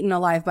getting eaten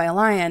alive by a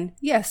lion,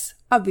 yes,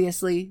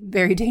 obviously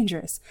very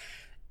dangerous.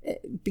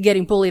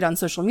 Getting bullied on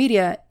social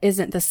media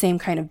isn't the same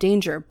kind of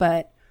danger.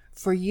 But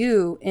for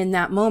you in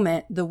that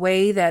moment, the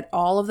way that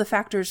all of the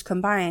factors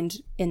combined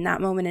in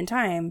that moment in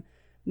time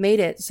made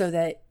it so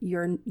that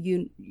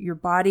your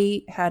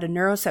body had a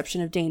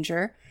neuroception of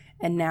danger,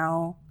 and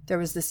now there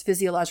was this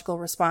physiological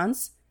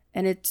response,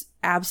 and it's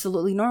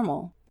absolutely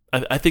normal.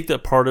 I think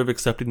that part of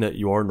accepting that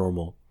you are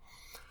normal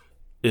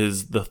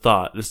is the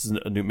thought. This is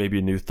maybe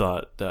a new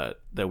thought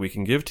that we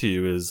can give to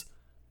you, is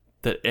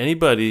that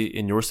anybody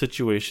in your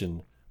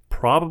situation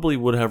probably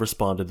would have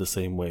responded the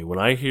same way. When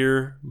I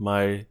hear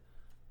my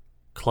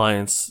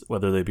clients,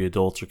 whether they be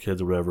adults or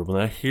kids or whatever,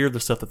 when I hear the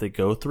stuff that they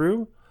go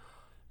through,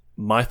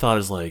 my thought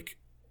is like,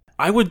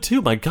 I would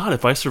too. My God,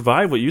 if I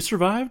survived what you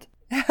survived.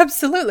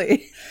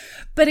 Absolutely.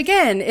 But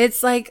again,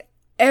 it's like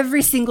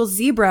every single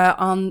zebra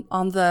on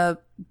the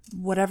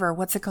whatever,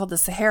 what's it called? The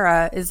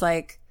Sahara is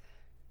like,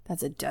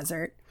 that's a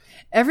desert.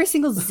 Every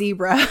single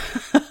zebra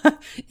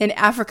in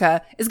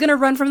Africa is going to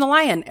run from the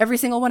lion, every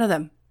single one of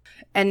them.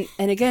 And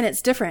again,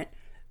 it's different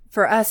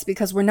for us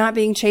because we're not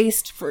being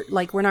chased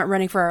we're not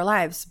running for our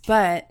lives,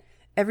 but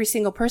every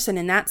single person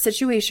in that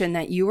situation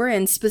that you were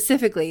in,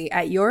 specifically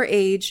at your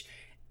age,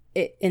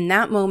 in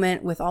that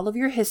moment with all of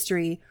your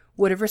history,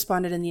 would have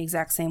responded in the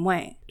exact same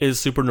way. It is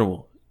super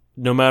normal.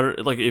 No matter,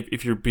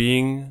 if you're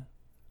being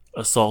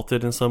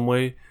assaulted in some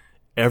way,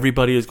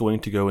 everybody is going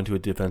to go into a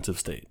defensive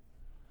state.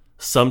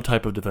 Some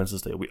type of defensive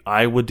state.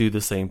 I would do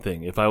the same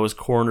thing. If I was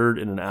cornered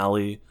in an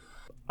alley,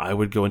 I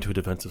would go into a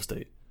defensive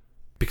state.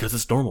 Because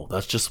it's normal.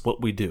 That's just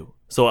what we do.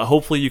 So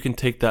hopefully you can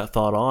take that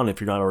thought on if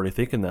you're not already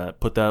thinking that.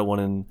 Put that one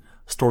in,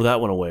 store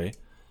that one away.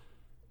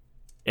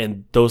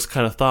 And those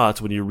kind of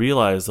thoughts, when you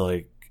realize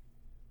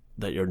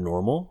that you're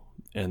normal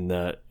and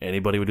that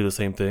anybody would do the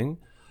same thing,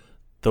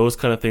 those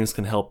kind of things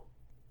can help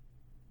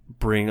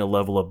bring a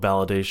level of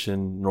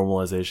validation,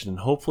 normalization, and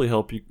hopefully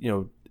help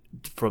you,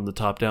 from the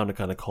top down to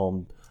kind of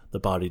calm the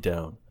body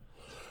down.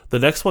 The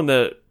next one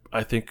that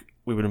I think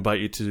we would invite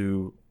you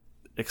to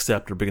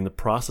accept or begin the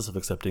process of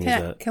accepting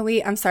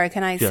I'm sorry,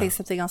 can I say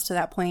something else to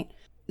that point?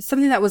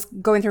 Something that was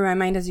going through my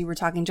mind as you were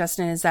talking,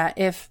 Justin, is that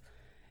if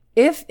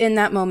in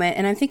that moment,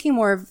 and I'm thinking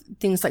more of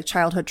things like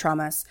childhood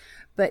traumas,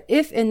 but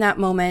if in that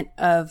moment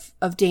of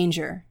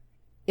danger,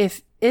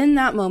 if in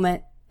that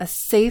moment a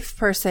safe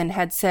person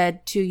had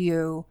said to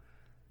you,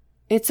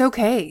 it's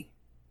okay,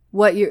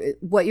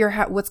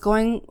 what's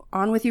going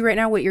on with you right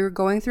now, what you're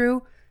going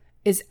through,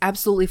 is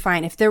absolutely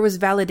fine. If there was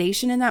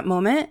validation in that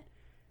moment,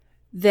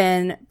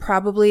 then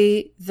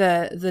probably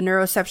the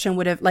neuroception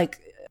would have, like,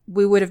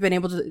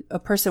 a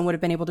person would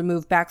have been able to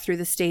move back through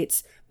the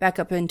states, back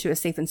up into a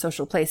safe and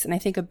social place. And I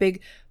think a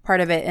big part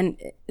of it, and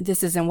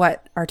this isn't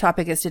what our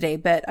topic is today,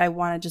 but I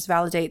want to just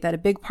validate that a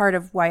big part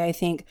of why I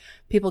think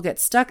people get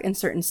stuck in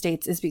certain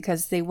states is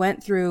because they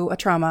went through a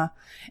trauma,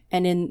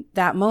 and in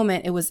that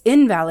moment it was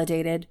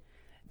invalidated.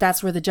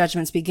 That's where the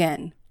judgments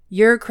begin.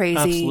 You're crazy.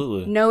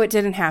 Absolutely. No, it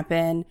didn't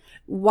happen.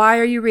 Why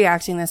are you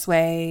reacting this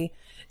way?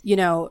 You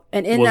know,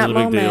 and in that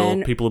moment, wasn't a big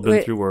deal. People have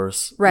been through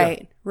worse.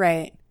 Right,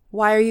 right.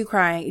 Why are you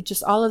crying?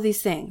 Just all of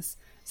these things.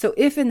 So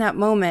if in that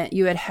moment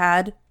you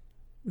had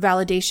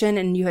validation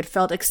and you had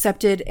felt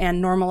accepted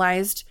and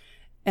normalized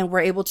and were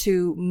able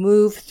to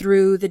move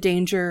through the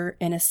danger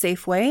in a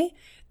safe way,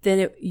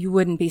 then you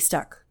wouldn't be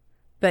stuck.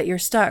 But you're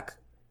stuck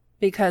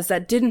because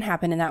that didn't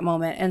happen in that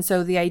moment. And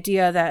so the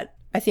idea that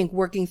I think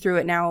working through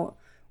it now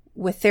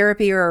with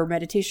therapy or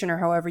meditation or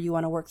however you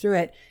want to work through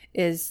it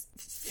is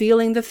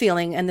feeling the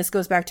feeling. And this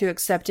goes back to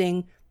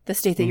accepting the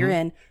state that you're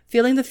in,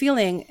 feeling the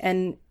feeling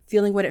and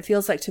feeling what it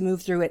feels like to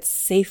move through it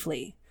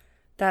safely.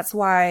 That's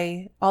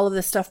why all of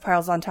this stuff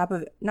piles on top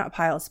of, not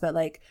piles, but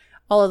like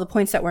all of the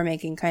points that we're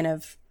making kind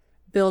of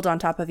build on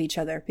top of each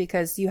other,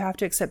 because you have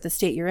to accept the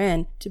state you're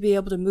in to be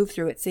able to move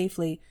through it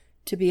safely,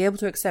 to be able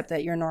to accept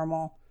that you're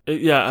normal.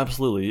 Yeah,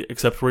 absolutely.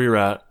 Accept where you're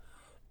at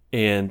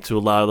and to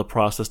allow the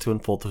process to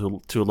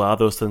unfold, to allow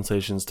those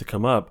sensations to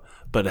come up,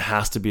 but it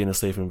has to be in a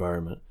safe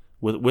environment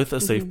with a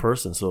safe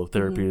person. So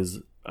therapy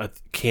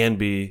can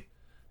be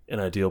an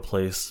ideal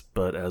place,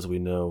 but as we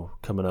know,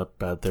 coming up,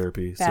 bad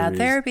therapy.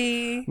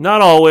 Therapy.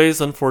 Not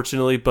always,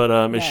 unfortunately, but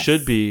it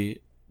should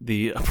be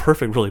the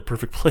really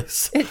perfect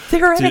place.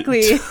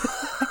 Theoretically.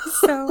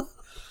 So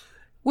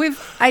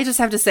I just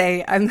have to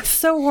say, I'm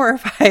so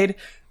horrified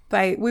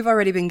by, we've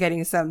already been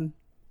getting some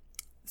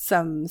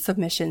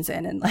submissions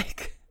in and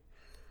like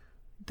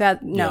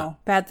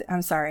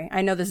I'm sorry.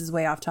 I know this is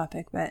way off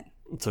topic, but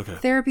it's okay.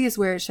 Therapy is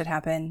where it should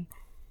happen.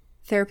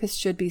 Therapists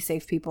should be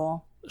safe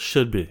people.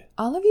 Should be.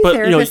 All of you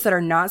therapists that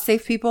are not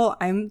safe people,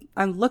 I'm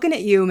looking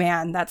at you,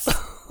 man. That's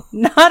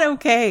not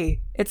okay.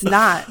 It's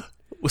not.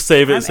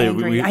 Save it.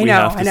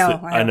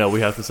 I know.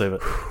 We have to save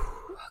it.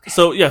 Okay.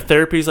 So yeah,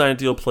 therapy is an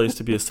ideal place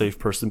to be a safe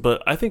person.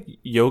 But I think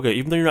yoga,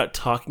 even though you're not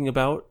talking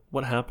about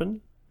what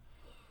happened,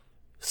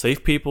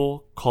 safe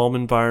people, calm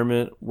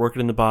environment,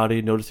 working in the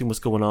body, noticing what's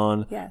going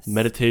on. Yes.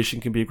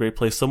 Meditation can be a great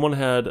place. Someone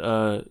had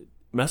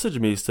messaged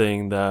me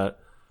saying that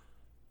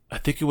I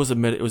think it was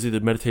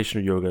either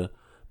meditation or yoga.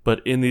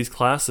 But in these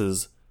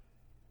classes,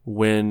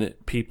 when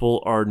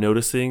people are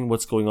noticing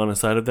what's going on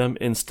inside of them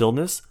in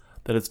stillness,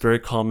 that it's very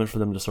common for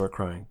them to start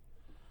crying.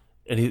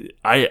 And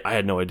I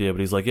had no idea, but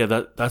he's like,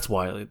 yeah, that's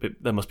why.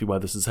 That must be why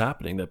this is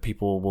happening, that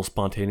people will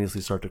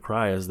spontaneously start to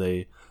cry as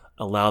they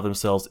allow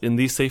themselves in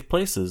these safe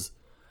places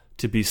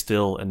to be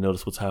still and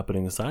notice what's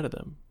happening inside of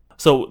them.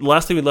 So the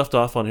last thing we left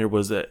off on here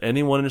was that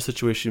anyone in a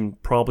situation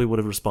probably would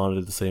have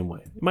responded the same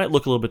way. It might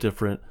look a little bit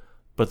different,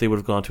 but they would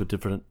have gone to a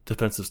different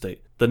defensive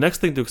state. The next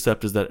thing to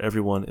accept is that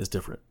everyone is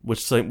different,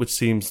 which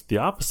seems the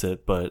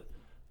opposite, but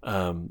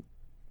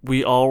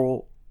we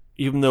all,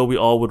 even though we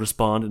all would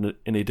respond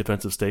in a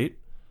defensive state,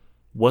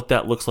 what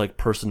that looks like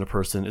person to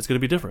person is going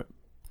to be different.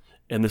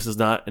 And this is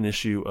not an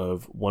issue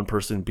of one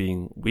person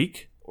being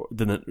weak,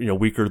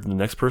 weaker than the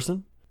next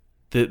person.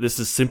 This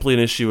is simply an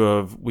issue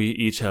of we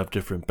each have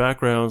different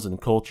backgrounds and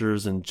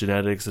cultures and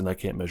genetics, and I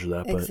can't measure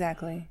that.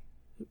 Exactly.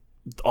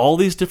 But all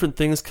these different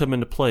things come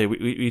into play. We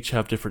each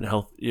have different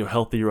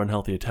healthy or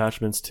unhealthy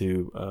attachments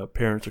to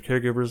parents or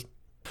caregivers.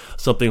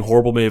 Something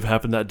horrible may have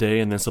happened that day,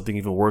 and then something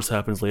even worse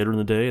happens later in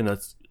the day, and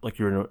that's like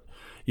you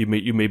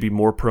may be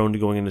more prone to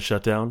going into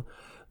shutdown.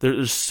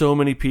 There's so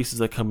many pieces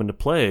that come into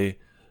play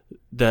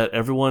that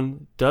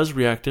everyone does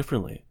react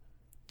differently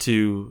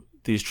to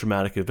these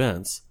traumatic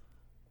events,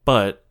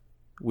 but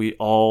we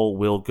all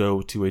will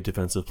go to a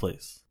defensive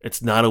place.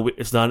 It's not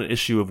an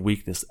issue of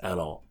weakness at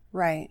all.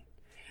 Right.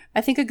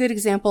 I think a good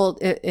example,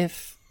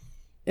 if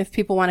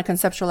people want to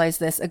conceptualize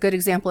this, a good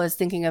example is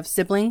thinking of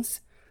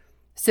siblings.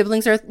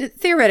 Siblings are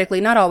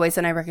theoretically, not always,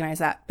 and I recognize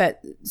that,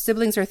 but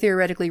siblings are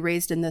theoretically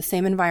raised in the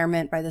same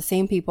environment by the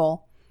same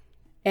people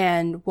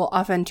and will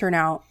often turn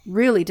out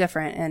really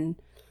different. And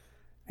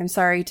I'm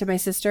sorry to my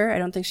sister. I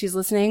don't think she's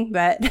listening,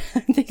 but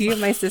I'm thinking of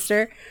my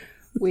sister.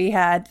 We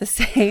had the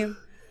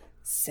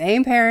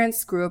same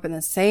parents, grew up in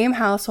the same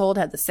household,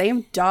 had the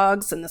same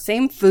dogs and the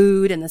same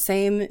food and the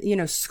same,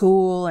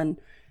 school and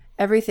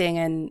everything.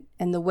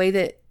 And the way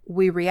that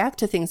we react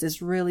to things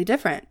is really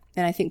different.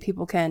 And I think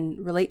people can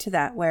relate to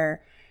that,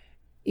 where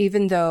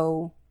even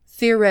though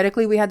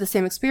theoretically we had the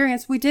same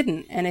experience, we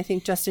didn't. And I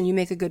think, Justin, you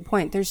make a good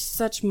point. There's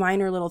such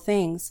minor little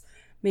things.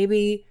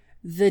 Maybe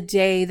the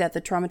day that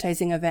the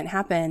traumatizing event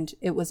happened,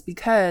 it was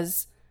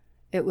because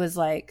it was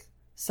like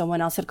someone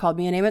else had called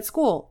me a name at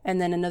school,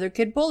 and then another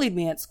kid bullied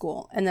me at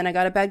school, and then I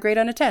got a bad grade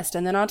on a test.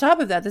 And then on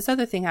top of that, this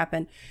other thing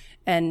happened.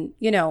 And,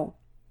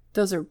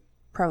 those are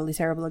probably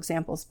terrible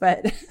examples,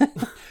 but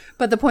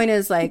But the point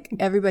is, like,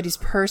 everybody's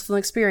personal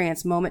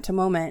experience, moment to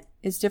moment,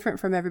 is different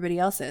from everybody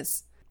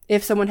else's.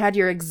 If someone had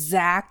your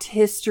exact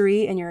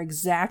history and your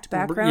exact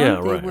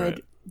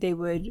background, they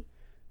would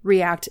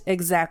react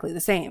exactly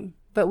the same.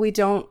 But we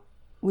don't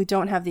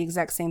have the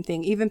exact same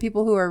thing. Even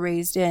people who are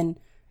raised in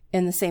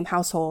the same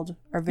household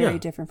are very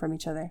different from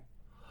each other.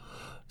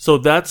 So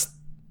that's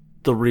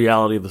the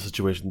reality of the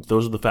situation.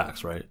 Those are the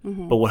facts, right?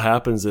 Mm-hmm. But what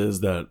happens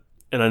is that,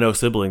 and I know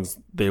siblings,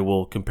 they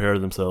will compare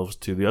themselves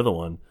to the other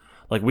one.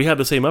 Like, we had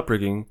the same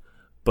upbringing,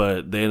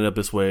 but they ended up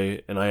this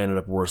way and I ended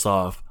up worse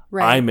off.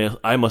 Right.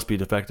 I must be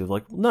defective.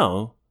 Like,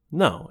 no.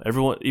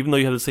 Everyone, even though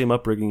you have the same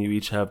upbringing, you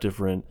each have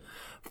different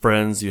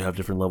friends, you have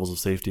different levels of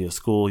safety at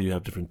school, you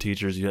have different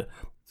teachers.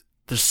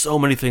 There's so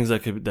many things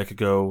that could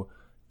go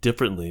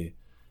differently,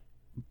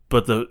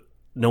 but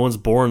no one's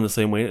born the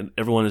same way, and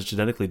everyone is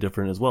genetically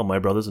different as well. My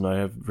brothers and I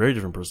have very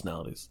different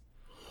personalities,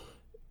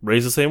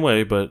 raised the same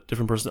way, but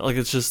different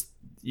personalities. Like,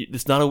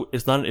 it's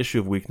not an issue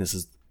of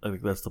weaknesses. I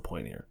think that's the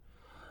point here,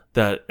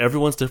 that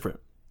everyone's different.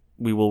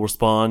 We will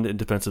respond in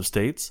defensive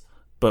states,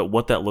 but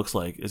what that looks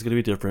like is going to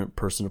be different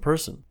person to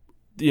person.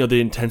 The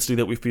intensity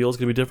that we feel is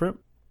going to be different.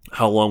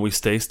 How long we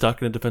stay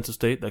stuck in a defensive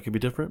state, that could be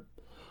different.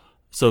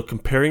 So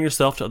comparing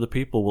yourself to other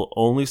people will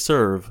only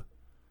serve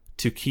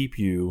to keep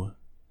you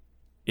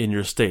in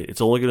your state.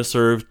 It's only going to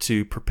serve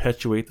to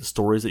perpetuate the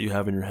stories that you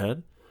have in your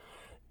head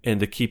and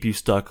to keep you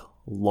stuck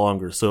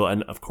longer. So,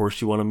 and of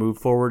course you want to move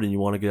forward and you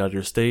want to get out of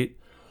your state.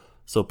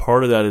 So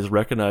part of that is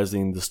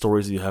recognizing the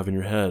stories that you have in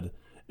your head.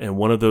 And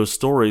one of those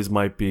stories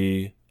might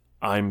be,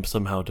 I'm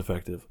somehow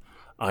defective.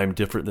 I'm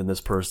different than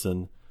this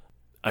person.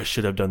 I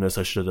should have done this.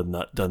 I should have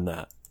not done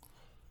that.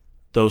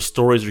 Those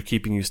stories are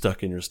keeping you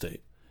stuck in your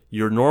state.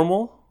 You're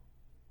normal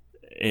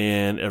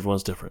and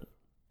everyone's different.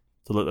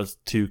 So that's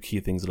two key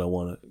things that I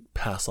want to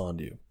pass on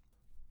to you.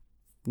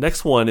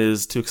 Next one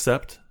is to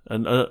accept,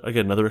 and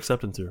again, another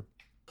acceptance here.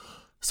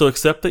 So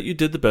accept that you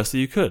did the best that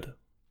you could.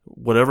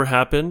 Whatever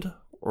happened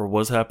or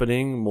was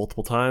happening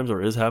multiple times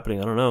or is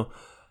happening, I don't know.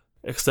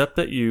 Accept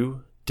that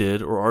you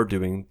did or are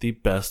doing the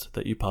best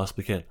that you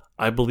possibly can.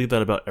 I believe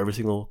that about every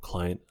single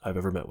client I've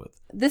ever met with.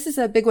 This is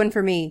a big one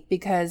for me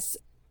because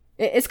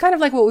it's kind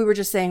of like what we were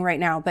just saying right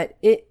now, but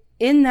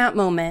in that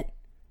moment,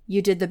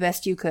 you did the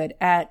best you could.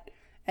 At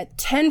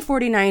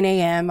 10:49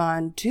 a.m.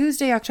 on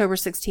Tuesday, October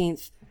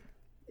 16th,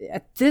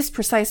 at this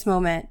precise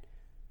moment,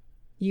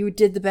 you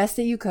did the best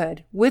that you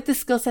could with the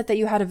skill set that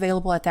you had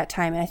available at that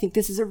time. And I think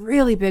this is a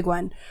really big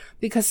one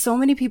because so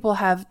many people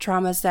have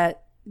traumas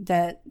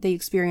that they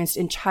experienced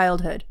in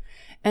childhood.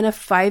 And a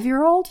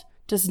 5-year-old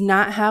does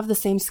not have the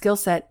same skill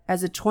set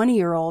as a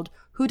 20-year-old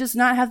who does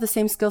not have the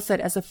same skill set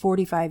as a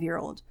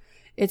 45-year-old.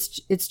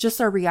 It's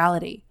just our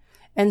reality.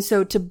 And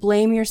so to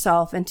blame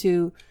yourself and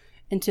to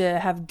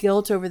have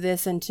guilt over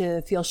this and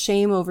to feel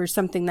shame over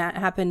something that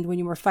happened when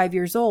you were 5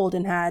 years old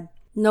and had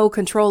no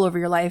control over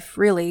your life,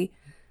 really,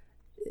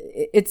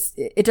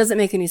 it doesn't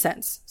make any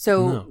sense.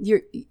 So no.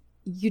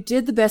 You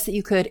did the best that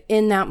you could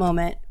in that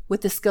moment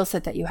with the skill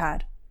set that you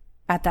had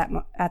at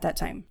that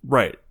time.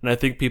 Right. And I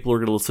think people are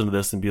going to listen to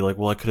this and be like,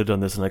 well, I could have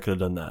done this and I could have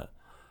done that.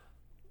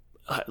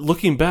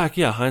 Looking back,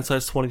 yeah,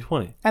 hindsight's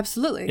 20/20.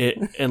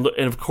 Absolutely. And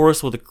of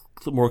course, with a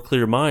more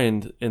clear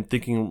mind and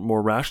thinking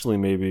more rationally,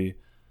 maybe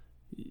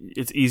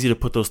it's easy to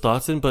put those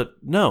thoughts in. But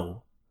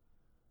no,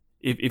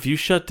 if you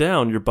shut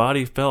down, your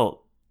body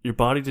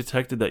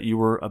detected that you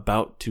were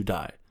about to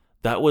die.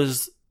 That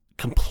was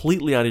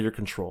completely out of your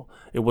control.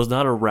 It was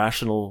not a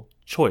rational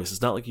choice.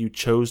 It's not like you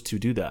chose to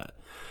do that.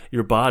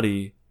 Your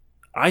body,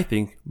 I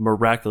think,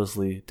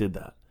 miraculously did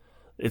that.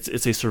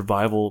 It's a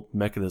survival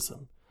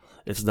mechanism.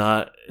 It's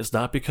not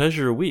because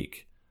you're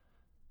weak.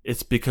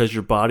 It's because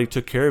your body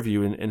took care of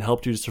you and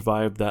helped you to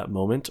survive that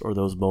moment or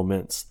those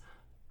moments.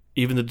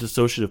 Even the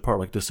dissociative part,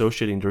 like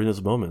dissociating during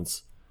those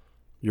moments,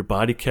 your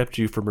body kept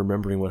you from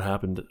remembering what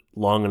happened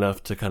long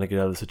enough to kind of get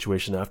out of the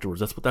situation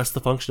afterwards. That's the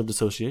function of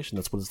dissociation.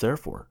 That's what it's there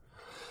for.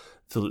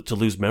 To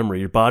lose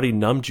memory. Your body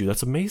numbed you.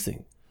 That's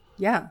amazing.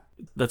 Yeah.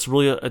 That's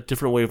really a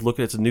different way of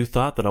looking at it. It's a new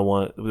thought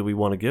that we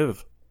want to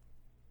give,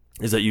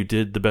 is that you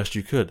did the best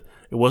you could.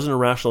 It wasn't a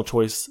rational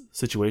choice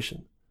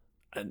situation.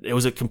 It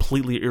was a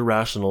completely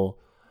irrational,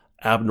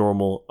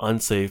 abnormal,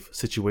 unsafe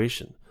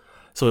situation.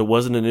 So it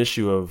wasn't an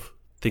issue of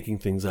thinking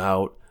things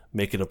out,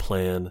 making a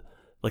plan.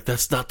 Like,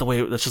 that's not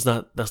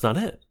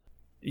it.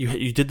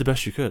 You did the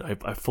best you could.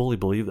 I fully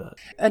believe that.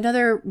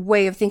 Another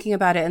way of thinking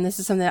about it, and this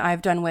is something that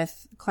I've done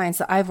with clients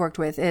that I've worked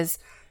with, is,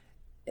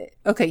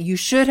 okay, you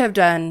should have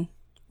done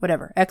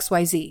whatever,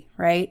 XYZ,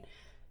 right?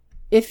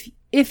 If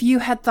you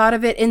had thought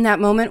of it in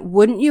that moment,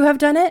 wouldn't you have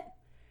done it?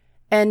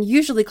 And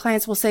usually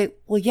clients will say,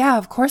 well, yeah,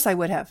 of course I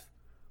would have.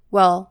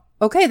 Well,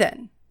 okay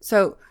then.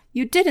 So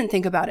you didn't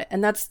think about it.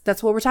 And that's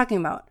what we're talking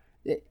about.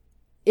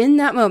 In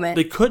that moment.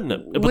 They couldn't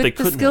have. But with they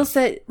couldn't the skill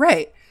set,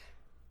 right.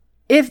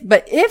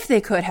 If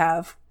they could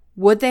have,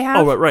 would they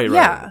have? Oh, right.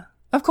 Yeah,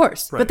 of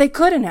course. Right. But they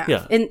couldn't have.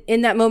 Yeah.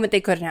 In that moment,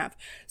 they couldn't have.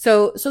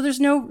 So there's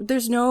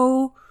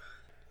no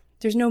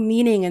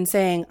meaning in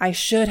saying, I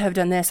should have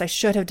done this, I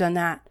should have done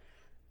that.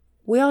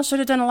 We all should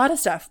have done a lot of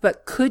stuff,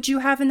 but could you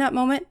have in that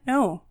moment?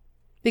 No.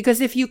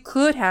 Because if you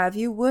could have,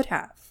 you would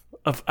have.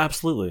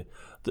 Absolutely.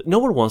 No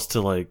one wants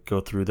to like go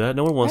through that.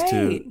 No one wants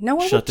to No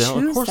one shut would down.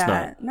 choose Of course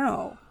that.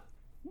 not.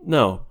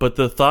 No, but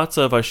the thoughts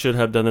of I should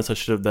have done this, I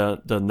should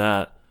have done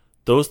that,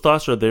 those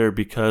thoughts are there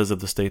because of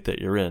the state that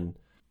you're in.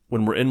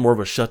 When we're in more of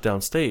a shutdown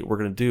state, we're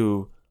going to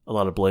do a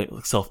lot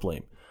of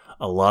self-blame,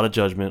 a lot of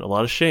judgment, a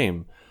lot of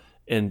shame.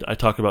 And I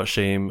talk about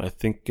shame, I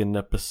think in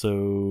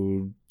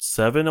episode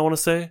 7, I want to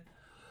say.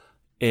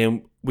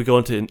 And I go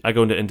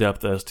into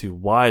in-depth as to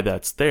why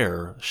that's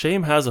there.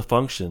 Shame has a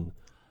function,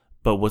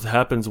 but what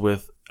happens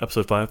with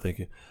episode 5, thank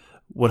you.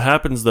 What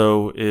happens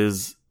though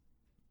is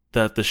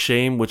that the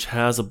shame, which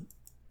has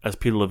as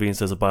Peter Levine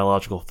says, a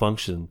biological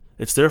function.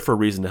 It's there for a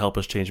reason to help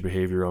us change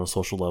behavior on a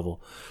social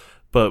level.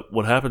 But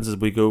what happens is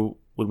when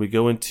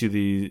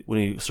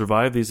we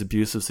survive these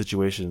abusive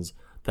situations,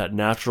 that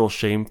natural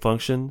shame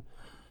function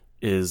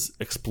is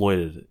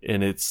exploited,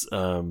 and it's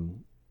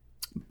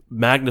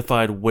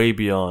magnified way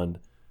beyond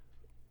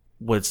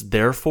what it's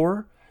there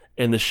for.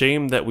 And the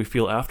shame that we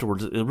feel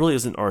afterwards, it really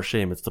isn't our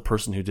shame. It's the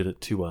person who did it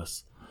to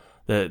us.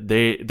 That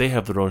they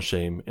have their own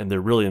shame, and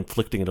they're really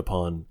inflicting it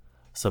upon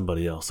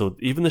somebody else. So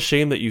even the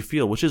shame that you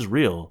feel, which is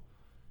real,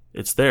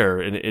 it's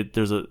there, and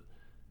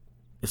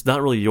it's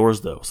not really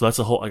yours though. So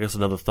that's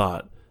another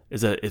thought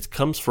is that it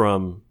comes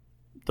from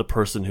the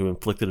person who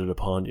inflicted it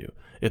upon you.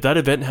 If that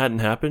event hadn't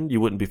happened, you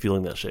wouldn't be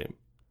feeling that shame,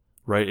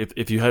 right?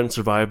 If you hadn't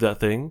survived that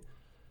thing,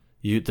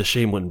 the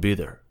shame wouldn't be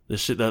there.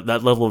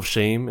 That level of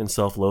shame and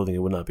self-loathing,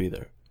 it would not be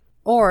there.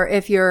 Or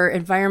if your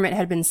environment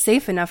had been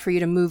safe enough for you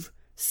to move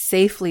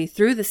safely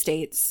through the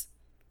states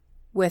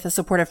with a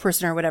supportive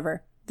person or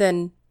whatever,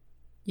 then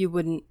you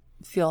wouldn't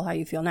feel how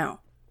you feel now.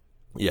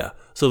 Yeah.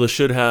 So the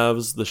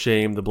should-haves, the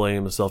shame, the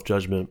blame, the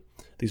self-judgment,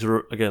 these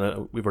are,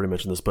 again, we've already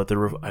mentioned this, but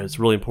it's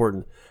really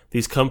important.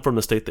 These come from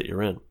the state that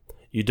you're in.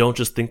 You don't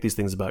just think these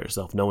things about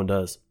yourself. No one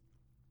does.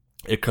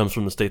 It comes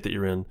from the state that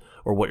you're in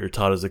or what you're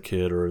taught as a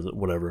kid or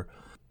whatever.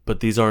 But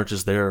these aren't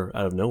just there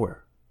out of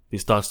nowhere.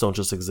 These thoughts don't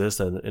just exist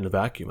in a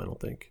vacuum, I don't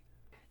think.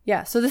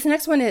 Yeah, so this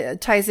next one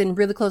ties in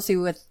really closely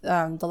with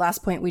the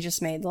last point we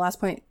just made. The last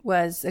point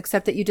was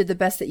accept that you did the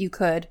best that you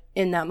could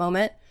in that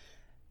moment.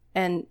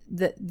 And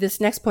this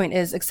next point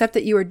is accept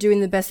that you are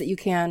doing the best that you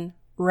can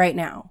right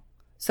now.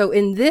 So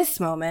in this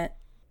moment,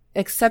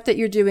 accept that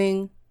you're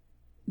doing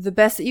the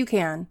best that you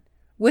can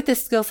with the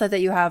skill set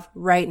that you have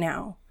right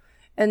now.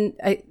 And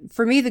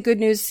for me, the good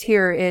news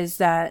here is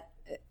that,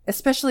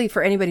 especially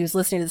for anybody who's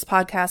listening to this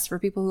podcast, for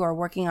people who are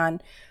working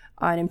on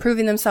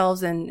improving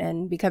themselves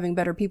and becoming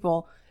better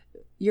people,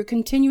 you're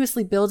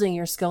continuously building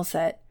your skill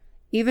set,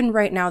 even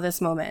right now,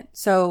 this moment.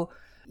 So,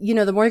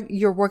 the more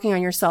you're working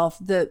on yourself,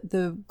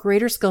 the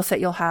greater skill set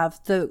you'll have,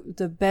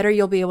 the better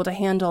you'll be able to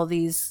handle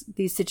these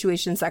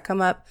situations that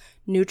come up,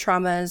 new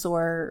traumas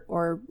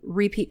or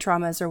repeat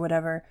traumas or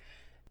whatever.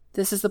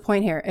 This is the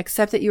point here.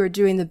 Accept that you are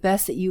doing the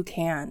best that you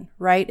can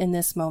right in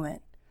this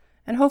moment.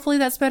 And hopefully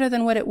that's better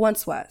than what it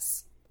once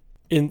was.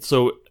 And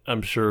so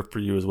I'm sure for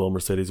you as well,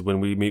 Mercedes, when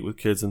we meet with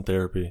kids in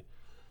therapy,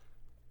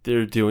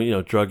 they're doing,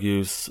 drug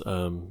use,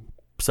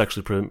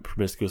 sexually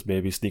promiscuous,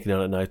 maybe sneaking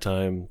out at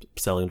nighttime,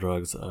 selling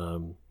drugs,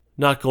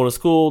 not going to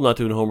school, not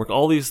doing homework,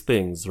 all these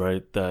things,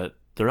 right, that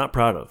they're not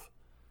proud of.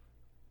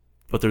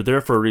 But they're there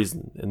for a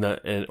reason,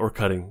 or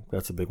cutting,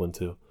 that's a big one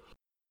too.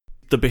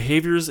 The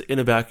behaviors in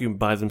a vacuum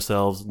by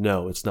themselves,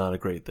 no, it's not a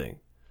great thing.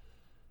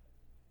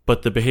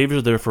 But the behaviors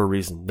are there for a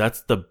reason.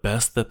 That's the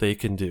best that they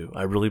can do.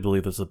 I really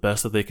believe it's the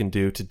best that they can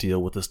do to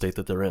deal with the state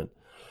that they're in.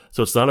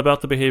 So it's not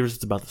about the behaviors,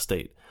 it's about the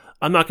state.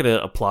 I'm not going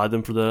to applaud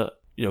them for the,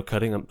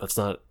 cutting.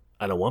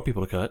 I don't want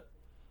people to cut.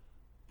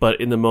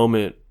 But in the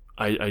moment,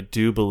 I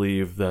do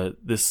believe that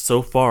this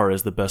so far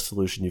is the best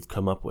solution you've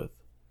come up with.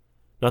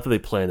 Not that they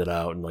planned it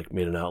out and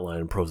made an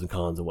outline and pros and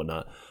cons and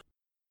whatnot.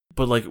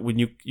 But when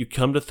you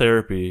come to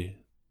therapy,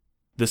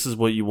 this is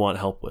what you want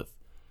help with.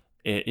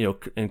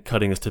 And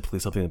cutting is typically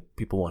something that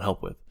people want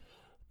help with.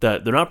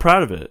 That they're not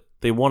proud of it.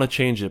 They want to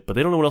change it, but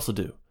they don't know what else to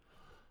do.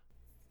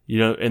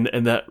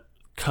 And that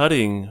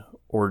cutting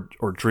or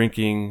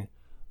drinking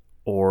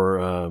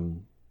or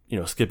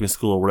skipping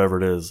school or whatever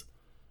it is,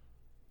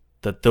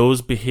 that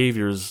those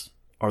behaviors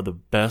are the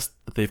best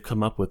that they've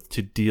come up with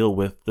to deal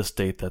with the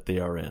state that they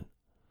are in.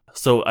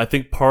 So I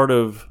think part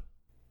of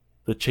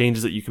the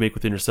changes that you can make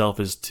within yourself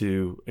is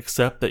to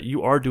accept that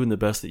you are doing the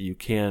best that you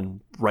can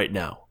right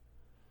now.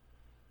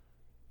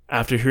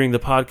 After hearing the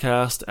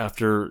podcast,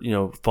 after,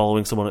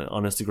 following someone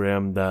on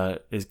Instagram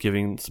that is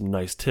giving some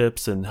nice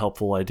tips and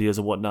helpful ideas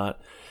and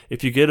whatnot,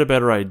 if you get a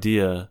better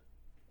idea,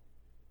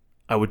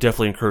 I would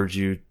definitely encourage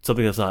you,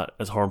 something that's not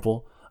as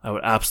harmful, I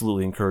would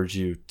absolutely encourage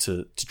you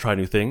to try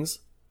new things.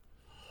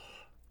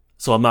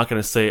 So I'm not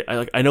going to say,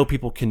 I know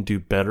people can do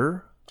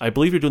better. I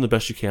believe you're doing the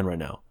best you can right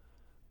now.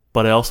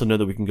 But I also know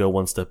that we can go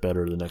one step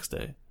better the next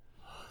day.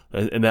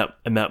 And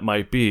that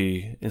might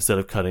be, instead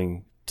of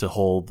cutting, to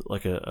hold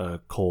a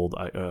cold,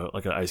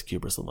 like an ice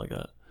cube or something like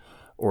that,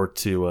 or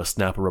to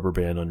snap a rubber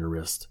band on your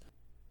wrist.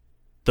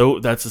 Though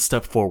that's a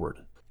step forward.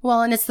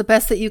 Well, and it's the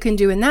best that you can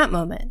do in that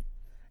moment.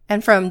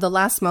 And from the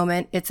last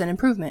moment, it's an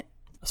improvement.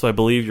 So I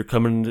believe you're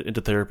coming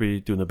into therapy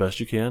doing the best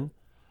you can.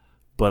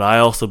 But I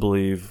also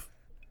believe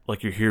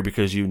like you're here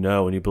because you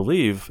know and you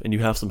believe and you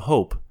have some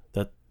hope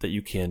that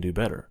you can do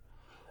better.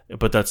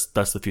 But that's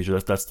the future.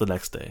 That's the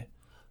next day.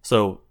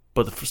 So,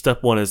 but the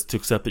step one is to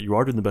accept that you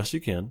are doing the best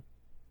you can,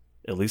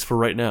 at least for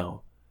right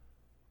now.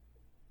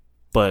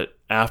 But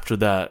after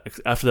that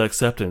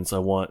acceptance,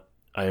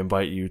 I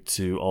invite you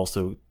to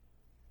also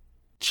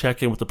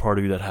check in with the part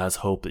of you that has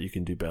hope that you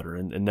can do better.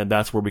 And then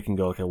that's where we can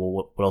go, okay, well,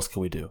 what else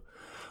can we do?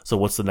 So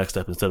what's the next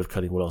step instead of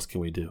cutting? What else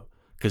can we do?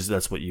 Because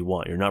that's what you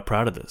want. You're not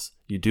proud of this.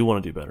 You do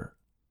want to do better.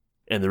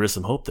 And there is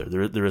some hope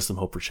there. There is some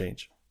hope for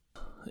change.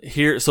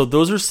 So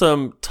those are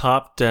some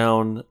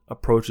top-down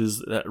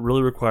approaches that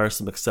really require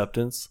some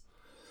acceptance.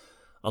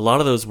 A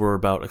lot of those were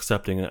about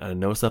accepting it. I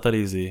know it's not that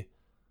easy,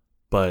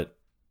 but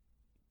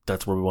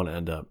that's where we want to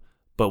end up.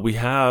 But we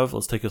have,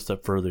 let's take a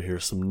step further here,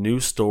 some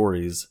new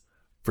stories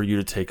for you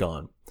to take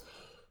on.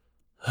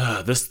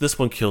 This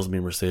one kills me,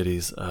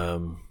 Mercedes.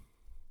 The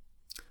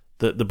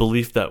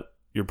belief that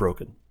you're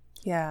broken.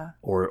 Yeah.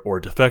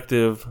 Or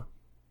defective,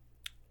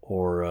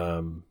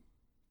 or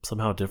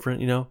somehow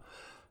different,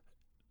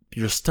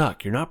 You're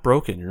stuck. You're not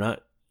broken.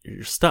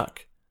 You're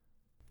stuck.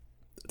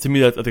 To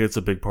me, I think it's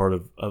a big part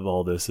of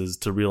all this is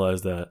to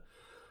realize that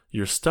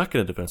you're stuck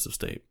in a defensive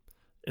state.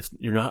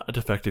 You're not a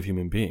defective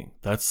human being.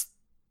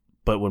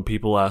 But when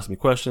people ask me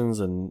questions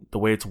and the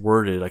way it's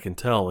worded, I can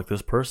tell like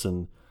this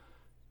person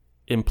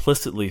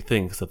implicitly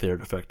thinks that they are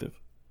defective,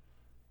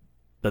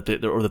 that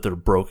they're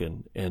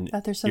broken, and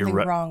that there's something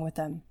wrong with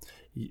them.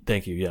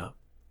 Thank you. Yeah,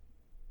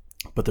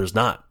 but there's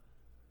not.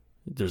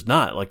 There's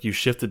not. Like you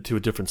shifted to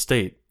a different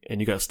state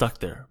and you got stuck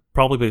there,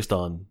 probably based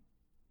on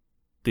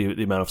the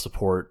amount of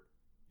support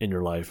in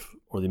your life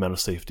or the amount of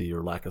safety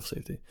or lack of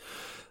safety.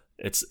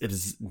 It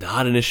is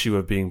not an issue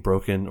of being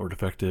broken or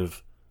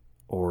defective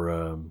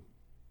or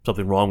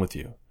something wrong with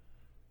you.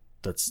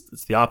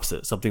 It's the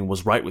opposite. Something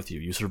was right with you.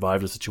 You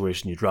survived a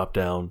situation. You dropped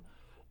down,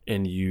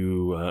 and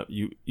you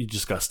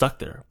just got stuck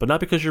there. But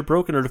not because you're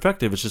broken or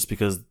defective. It's just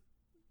because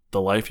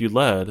the life you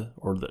led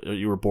or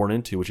you were born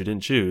into, which you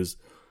didn't choose,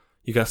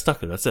 you got stuck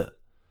there. That's it.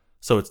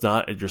 So it's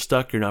not. If you're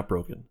stuck, you're not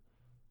broken.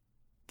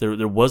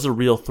 There was a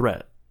real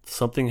threat.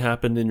 Something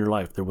happened in your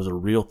life. There was a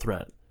real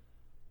threat.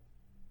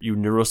 You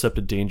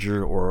neurocepted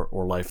danger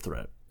or life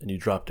threat, and you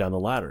dropped down the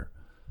ladder.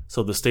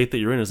 So the state that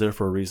you're in is there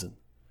for a reason.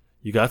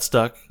 You got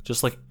stuck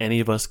just like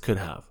any of us could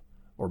have,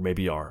 or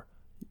maybe are.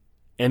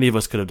 Any of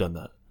us could have done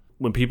that.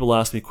 When people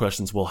ask me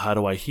questions, well, how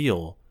do I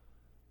heal?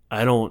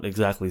 I don't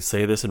exactly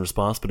say this in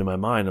response, but in my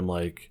mind, I'm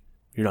like,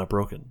 you're not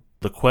broken.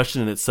 The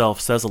question in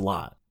itself says a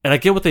lot. And I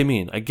get what they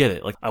mean. I get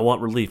it. Like, I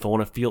want relief. I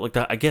want to feel like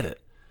that. I get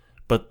it.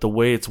 But the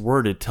way it's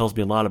worded tells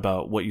me a lot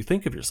about what you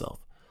think of yourself.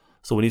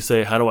 So when you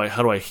say, how do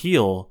I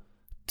heal?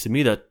 To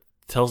me, that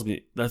tells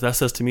me, that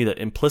says to me that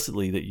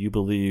implicitly that you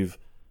believe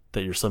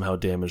that you're somehow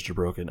damaged or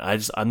broken.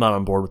 I'm not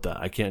on board with that.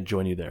 I can't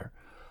join you there.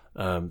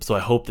 So I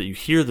hope that you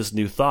hear this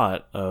new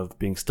thought of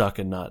being stuck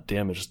and not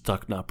damaged,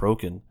 stuck, not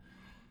broken,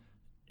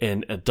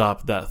 and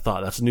adopt that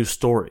thought. That's a new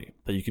story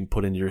that you can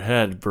put in your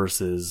head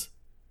versus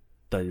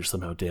that you're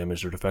somehow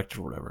damaged or defective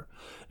or whatever.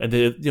 And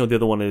the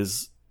other one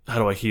is, how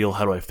do I heal?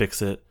 How do I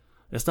fix it?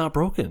 It's not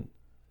broken.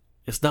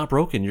 It's not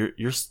broken.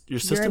 Your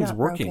system's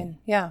working. Broken.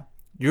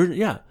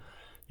 Yeah.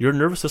 Your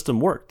nervous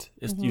system worked.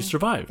 You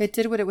survived. It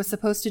did what it was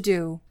supposed to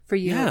do for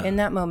you in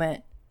that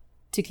moment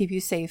to keep you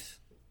safe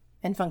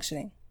and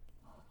functioning.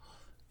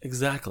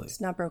 Exactly.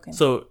 It's not broken.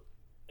 So,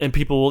 and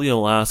people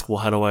will ask, well,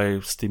 how do I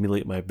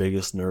stimulate my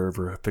vagus nerve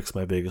or fix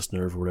my vagus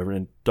nerve or whatever?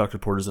 And Dr.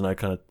 Porges and I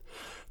kind of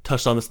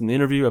touched on this in the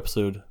interview,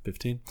 episode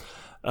 15.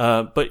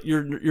 But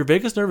your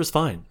vagus nerve is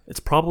fine. It's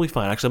probably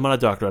fine. Actually, I'm not a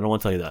doctor. I don't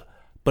want to tell you that.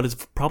 But it's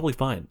probably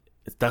fine.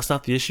 That's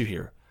not the issue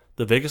here.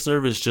 The vagus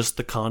nerve is just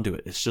the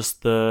conduit. It's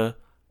just the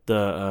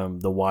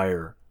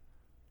wire.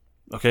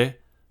 Okay?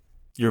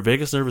 Your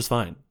vagus nerve is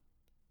fine.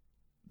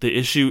 The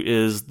issue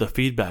is the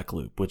feedback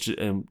loop,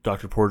 and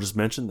Dr. Porges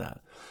mentioned that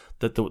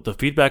the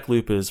feedback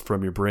loop is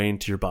from your brain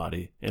to your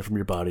body and from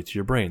your body to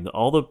your brain.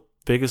 All the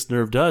vagus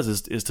nerve does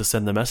is to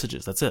send the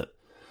messages. That's it.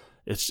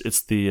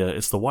 It's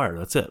the wire.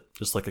 That's it.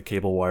 Just like a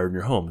cable wire in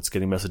your home. It's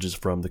getting messages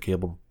from the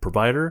cable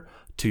provider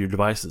to your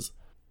devices.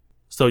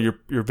 So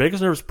your vagus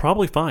nerve is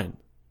probably fine.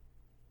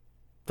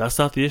 That's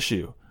not the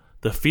issue.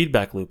 The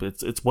feedback loop,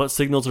 it's what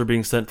signals are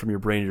being sent from your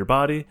brain to your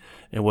body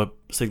and what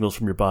signals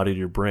from your body to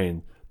your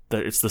brain.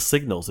 That it's the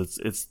signals.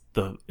 It's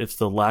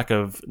the lack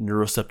of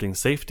neurocepting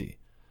safety.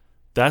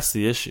 That's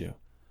the issue.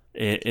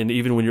 And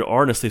even when you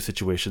are in a safe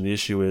situation, the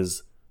issue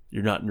is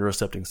you're not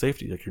neurocepting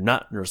safety. Like you're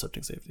not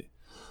neurocepting safety.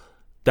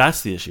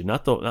 That's the issue,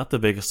 not the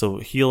vagus. So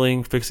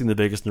healing, fixing the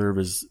vagus nerve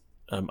is.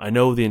 I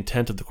know the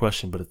intent of the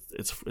question, but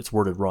it's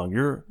worded wrong.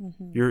 Your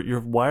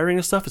wiring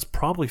and stuff is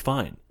probably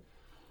fine.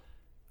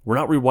 We're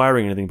not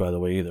rewiring anything, by the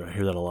way, either. I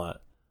hear that a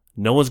lot.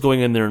 No one's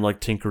going in there and like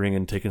tinkering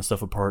and taking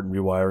stuff apart and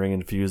rewiring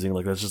and fusing.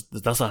 Like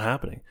that's not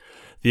happening.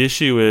 The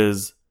issue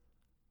is,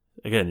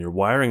 again, your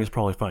wiring is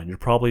probably fine.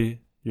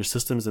 Your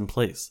system's in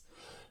place.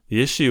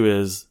 The issue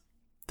is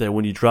that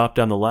when you drop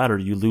down the ladder,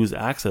 you lose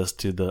access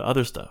to the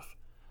other stuff.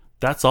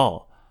 That's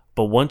all.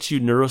 But once you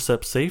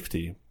neurocept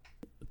safety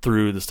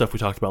through the stuff we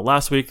talked about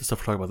last week, the stuff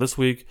we're talking about this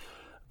week,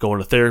 going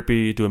to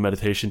therapy, doing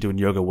meditation, doing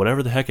yoga,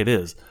 whatever the heck it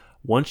is,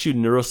 once you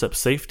neurocept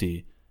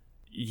safety,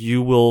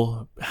 you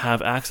will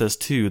have access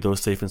to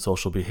those safe and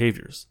social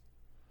behaviors.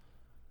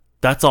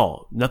 That's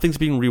all. Nothing's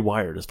being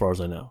rewired as far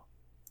as I know.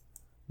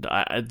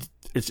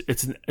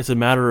 It's a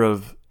matter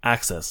of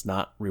access,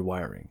 not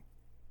rewiring.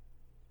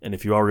 And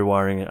if you are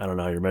rewiring, I don't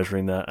know how you're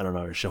measuring that. I don't know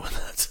how you're showing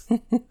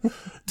that.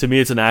 To me,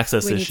 it's an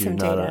access issue,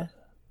 not a...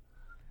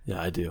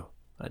 Yeah, I do.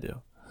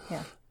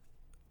 Yeah.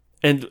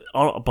 And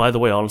by the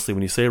way, honestly,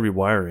 when you say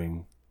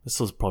rewiring, this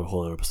is probably a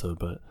whole other episode,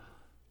 but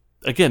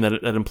again,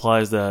 that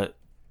implies that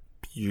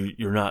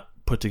you're not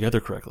put together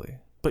correctly.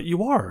 But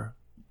you are.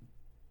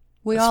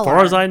 We all are. As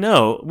far as I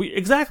know,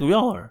 we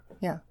all are.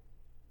 Yeah.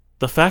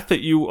 The fact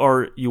that you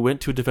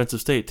went to a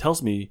defensive state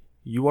tells me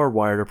you are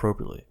wired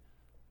appropriately.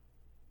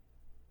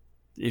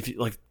 If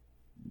you,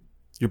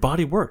 your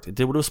body worked, it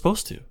did what it was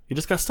supposed to. You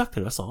just got stuck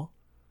there. That's all.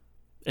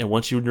 And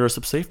once you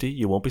neurocept safety,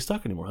 you won't be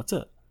stuck anymore. That's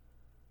it.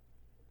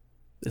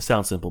 It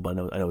sounds simple, but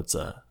I know it's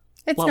a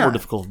lot more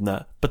difficult than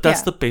that. But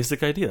that's the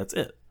basic idea. That's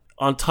it.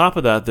 On top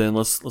of that, then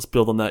let's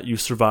build on that. You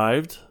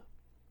survived.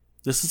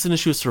 This is an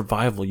issue of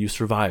survival. You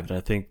survived. And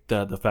I think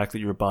that the fact that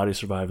your body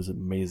survived is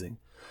amazing.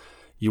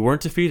 You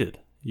weren't defeated.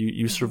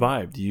 You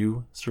survived.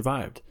 You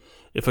survived.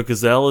 If a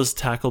gazelle is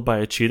tackled by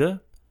a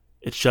cheetah,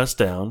 it shuts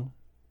down.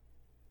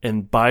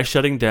 And by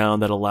shutting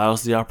down, that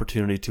allows the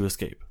opportunity to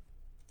escape.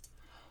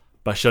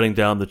 By shutting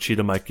down, the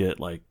cheetah might get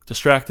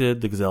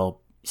distracted. The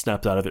gazelle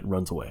snaps out of it and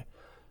runs away.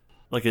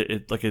 Like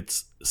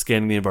it's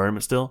scanning the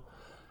environment still.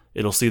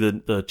 It'll see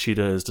that the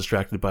cheetah is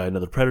distracted by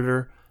another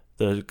predator.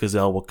 The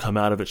gazelle will come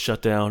out of it,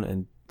 shut down,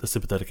 and the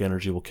sympathetic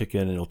energy will kick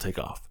in and it'll take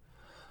off.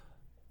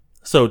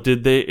 So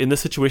in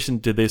this situation,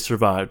 did they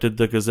survive? Did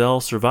the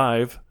gazelle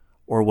survive,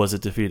 or was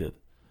it defeated?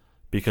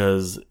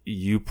 Because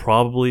you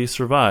probably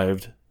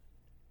survived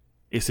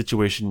a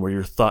situation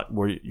where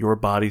your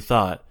body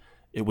thought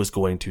it was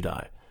going to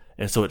die.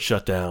 And so it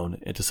shut down,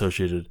 it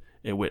dissociated,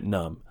 it went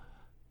numb.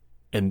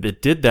 And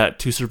it did that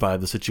to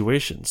survive the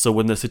situation. So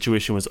when the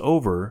situation was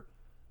over,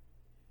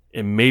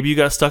 and maybe you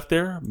got stuck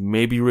there,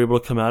 maybe you were able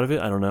to come out of it,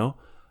 I don't know.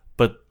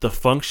 But the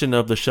function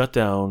of the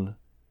shutdown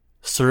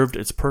served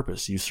its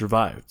purpose. You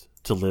survived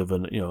to live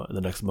in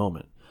the next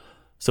moment.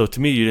 So to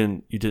me,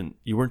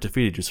 you weren't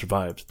defeated, you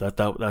survived.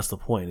 That's the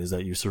point, is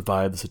that you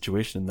survived the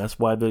situation. And that's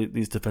why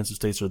these defensive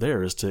states are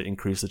there, is to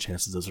increase the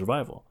chances of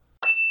survival.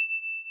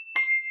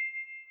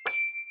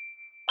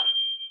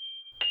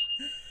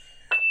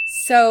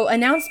 So,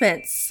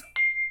 announcements.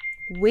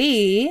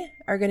 We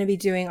are going to be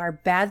doing our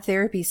bad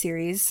therapy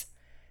series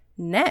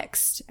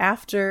next,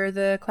 after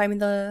the climbing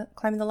the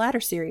ladder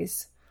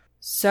series.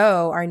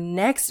 So, our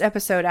next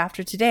episode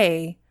after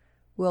today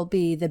will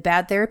be the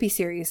bad therapy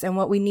series. And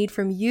what we need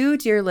from you,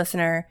 dear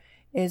listener,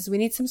 is we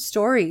need some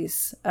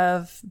stories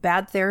of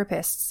bad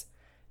therapists.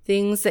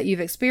 Things that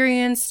you've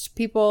experienced,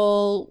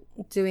 people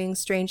doing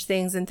strange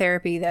things in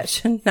therapy that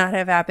should not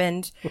have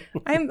happened.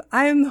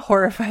 I'm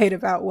horrified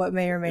about what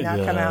may or may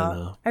not come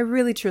out. I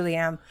really truly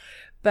am.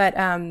 But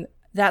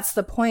that's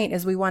the point,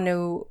 is we want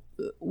to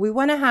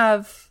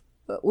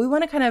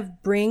kind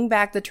of bring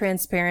back the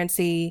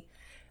transparency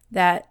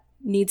that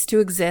needs to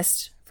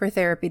exist for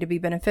therapy to be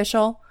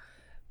beneficial.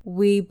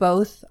 We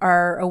both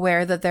are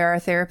aware that there are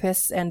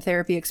therapists and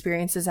therapy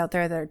experiences out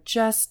there that are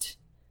just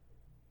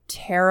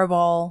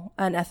terrible,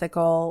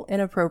 unethical,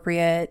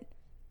 inappropriate,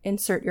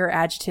 insert your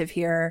adjective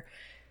here.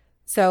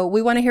 So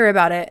we want to hear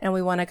about it, and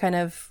we want to kind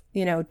of,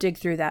 dig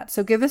through that.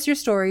 So give us your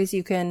stories.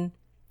 You can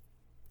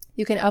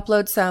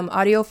upload some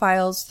audio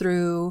files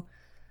through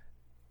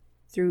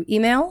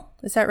email.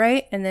 Is that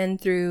right? And then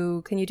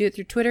can you do it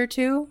through Twitter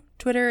too?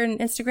 Twitter and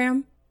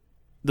Instagram?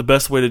 The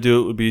best way to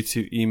do it would be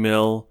to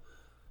email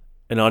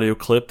an audio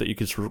clip that you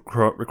can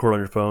record on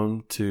your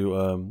phone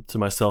to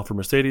myself or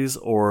Mercedes,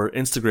 or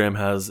Instagram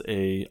has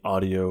a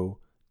audio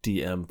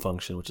DM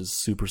function, which is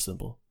super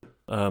simple.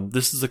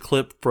 This is a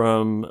clip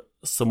from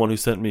someone who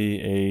sent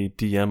me a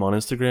DM on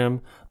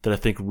Instagram that I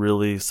think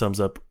really sums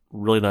up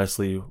really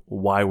nicely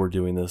why we're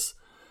doing this.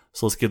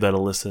 So let's give that a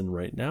listen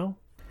right now.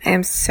 I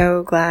am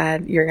so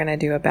glad you're going to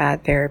do a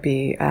bad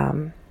therapy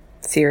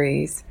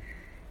series,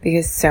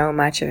 because so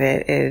much of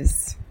it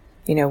is,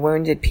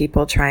 wounded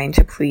people trying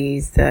to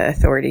please the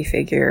authority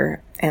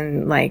figure,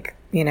 and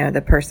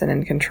the person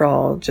in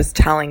control just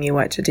telling you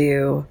what to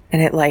do.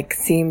 And it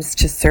seems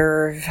to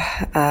serve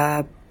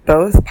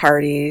both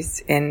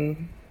parties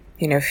in,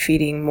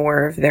 feeding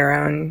more of their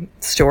own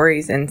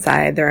stories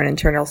inside, their own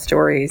internal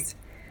stories.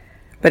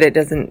 But it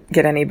doesn't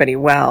get anybody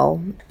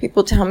well.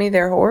 People tell me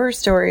their horror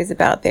stories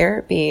about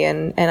therapy,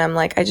 and I'm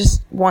like, I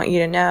just want you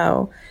to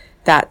know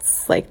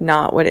that's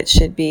not what it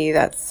should be.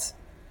 That's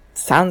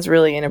sounds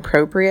really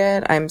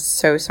inappropriate. I'm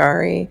so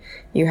sorry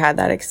you had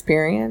that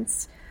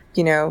experience.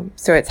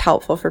 So it's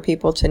helpful for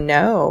people to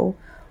know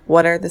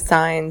what are the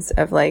signs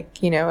of a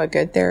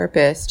good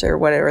therapist, or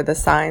what are the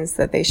signs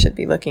that they should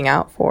be looking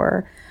out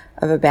for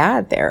of a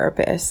bad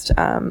therapist.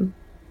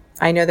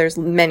 I know there's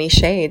many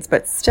shades,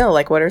 but still,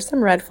 like, what are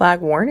some red flag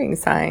warning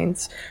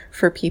signs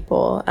for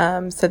people,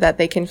 so that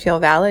they can feel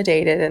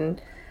validated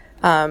and,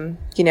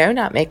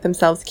 not make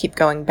themselves keep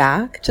going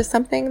back to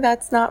something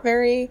that's not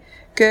very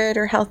good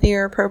or healthy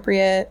or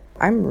appropriate.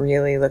 I'm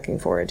really looking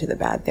forward to the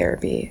Bad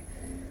Therapy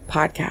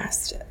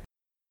podcast.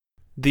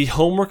 The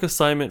homework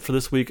assignment for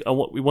this week,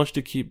 we want you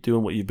to keep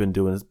doing what you've been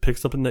doing. Is pick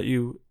something that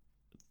you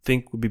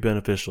think would be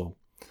beneficial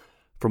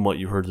from what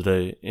you heard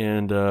today,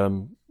 and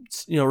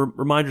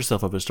remind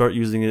yourself of it. Start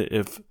using it.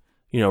 If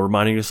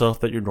reminding yourself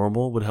that you're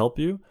normal would help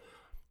you,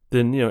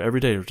 then every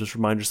day just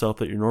remind yourself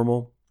that you're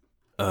normal.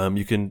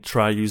 You can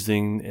try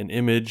using an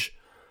image.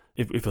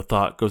 If a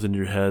thought goes into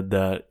your head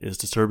that is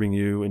disturbing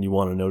you and you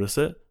want to notice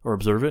it or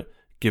observe it,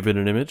 give it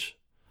an image.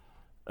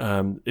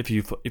 If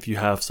you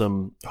have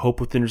some hope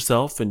within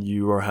yourself and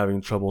you are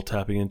having trouble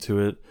tapping into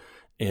it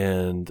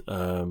and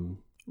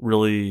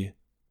really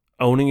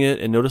owning it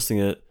and noticing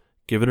it,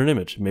 give it an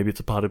image. Maybe it's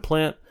a potted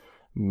plant.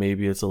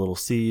 Maybe it's a little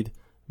seed.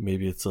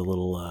 Maybe it's a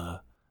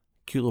little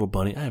cute little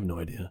bunny. I have no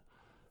idea.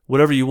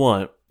 Whatever you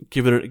want,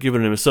 give it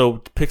an image. So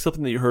pick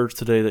something that you heard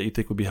today that you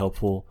think would be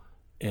helpful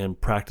and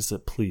practice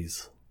it,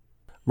 please.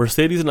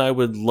 Mercedes and I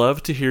would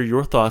love to hear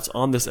your thoughts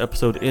on this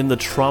episode in the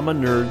Trauma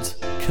Nerds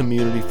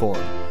community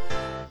forum.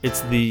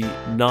 It's the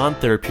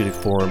non-therapeutic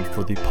forum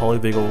for the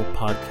Polyvagal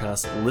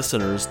podcast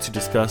listeners to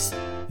discuss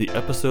the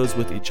episodes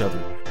with each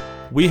other.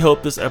 We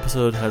hope this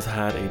episode has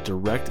had a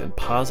direct and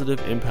positive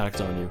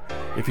impact on you.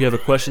 If you have a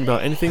question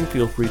about anything,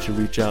 feel free to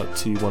reach out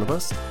to one of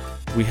us.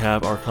 We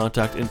have our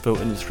contact info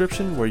in the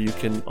description, where you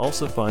can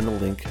also find a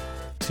link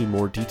to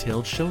more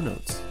detailed show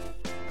notes.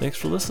 Thanks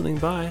for listening.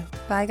 Bye.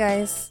 Bye,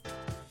 guys.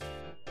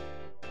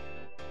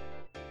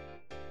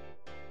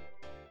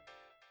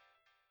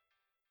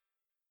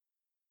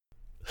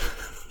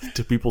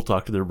 Do people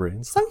talk to their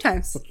brains?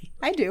 Sometimes.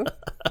 I do.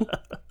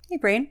 Hey,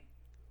 brain.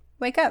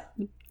 Wake up.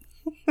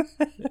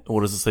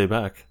 What does it say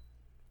back?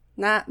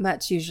 Not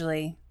much,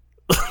 usually.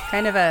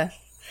 Kind of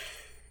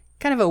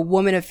a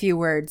woman of few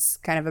words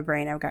kind of a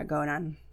brain I've got going on.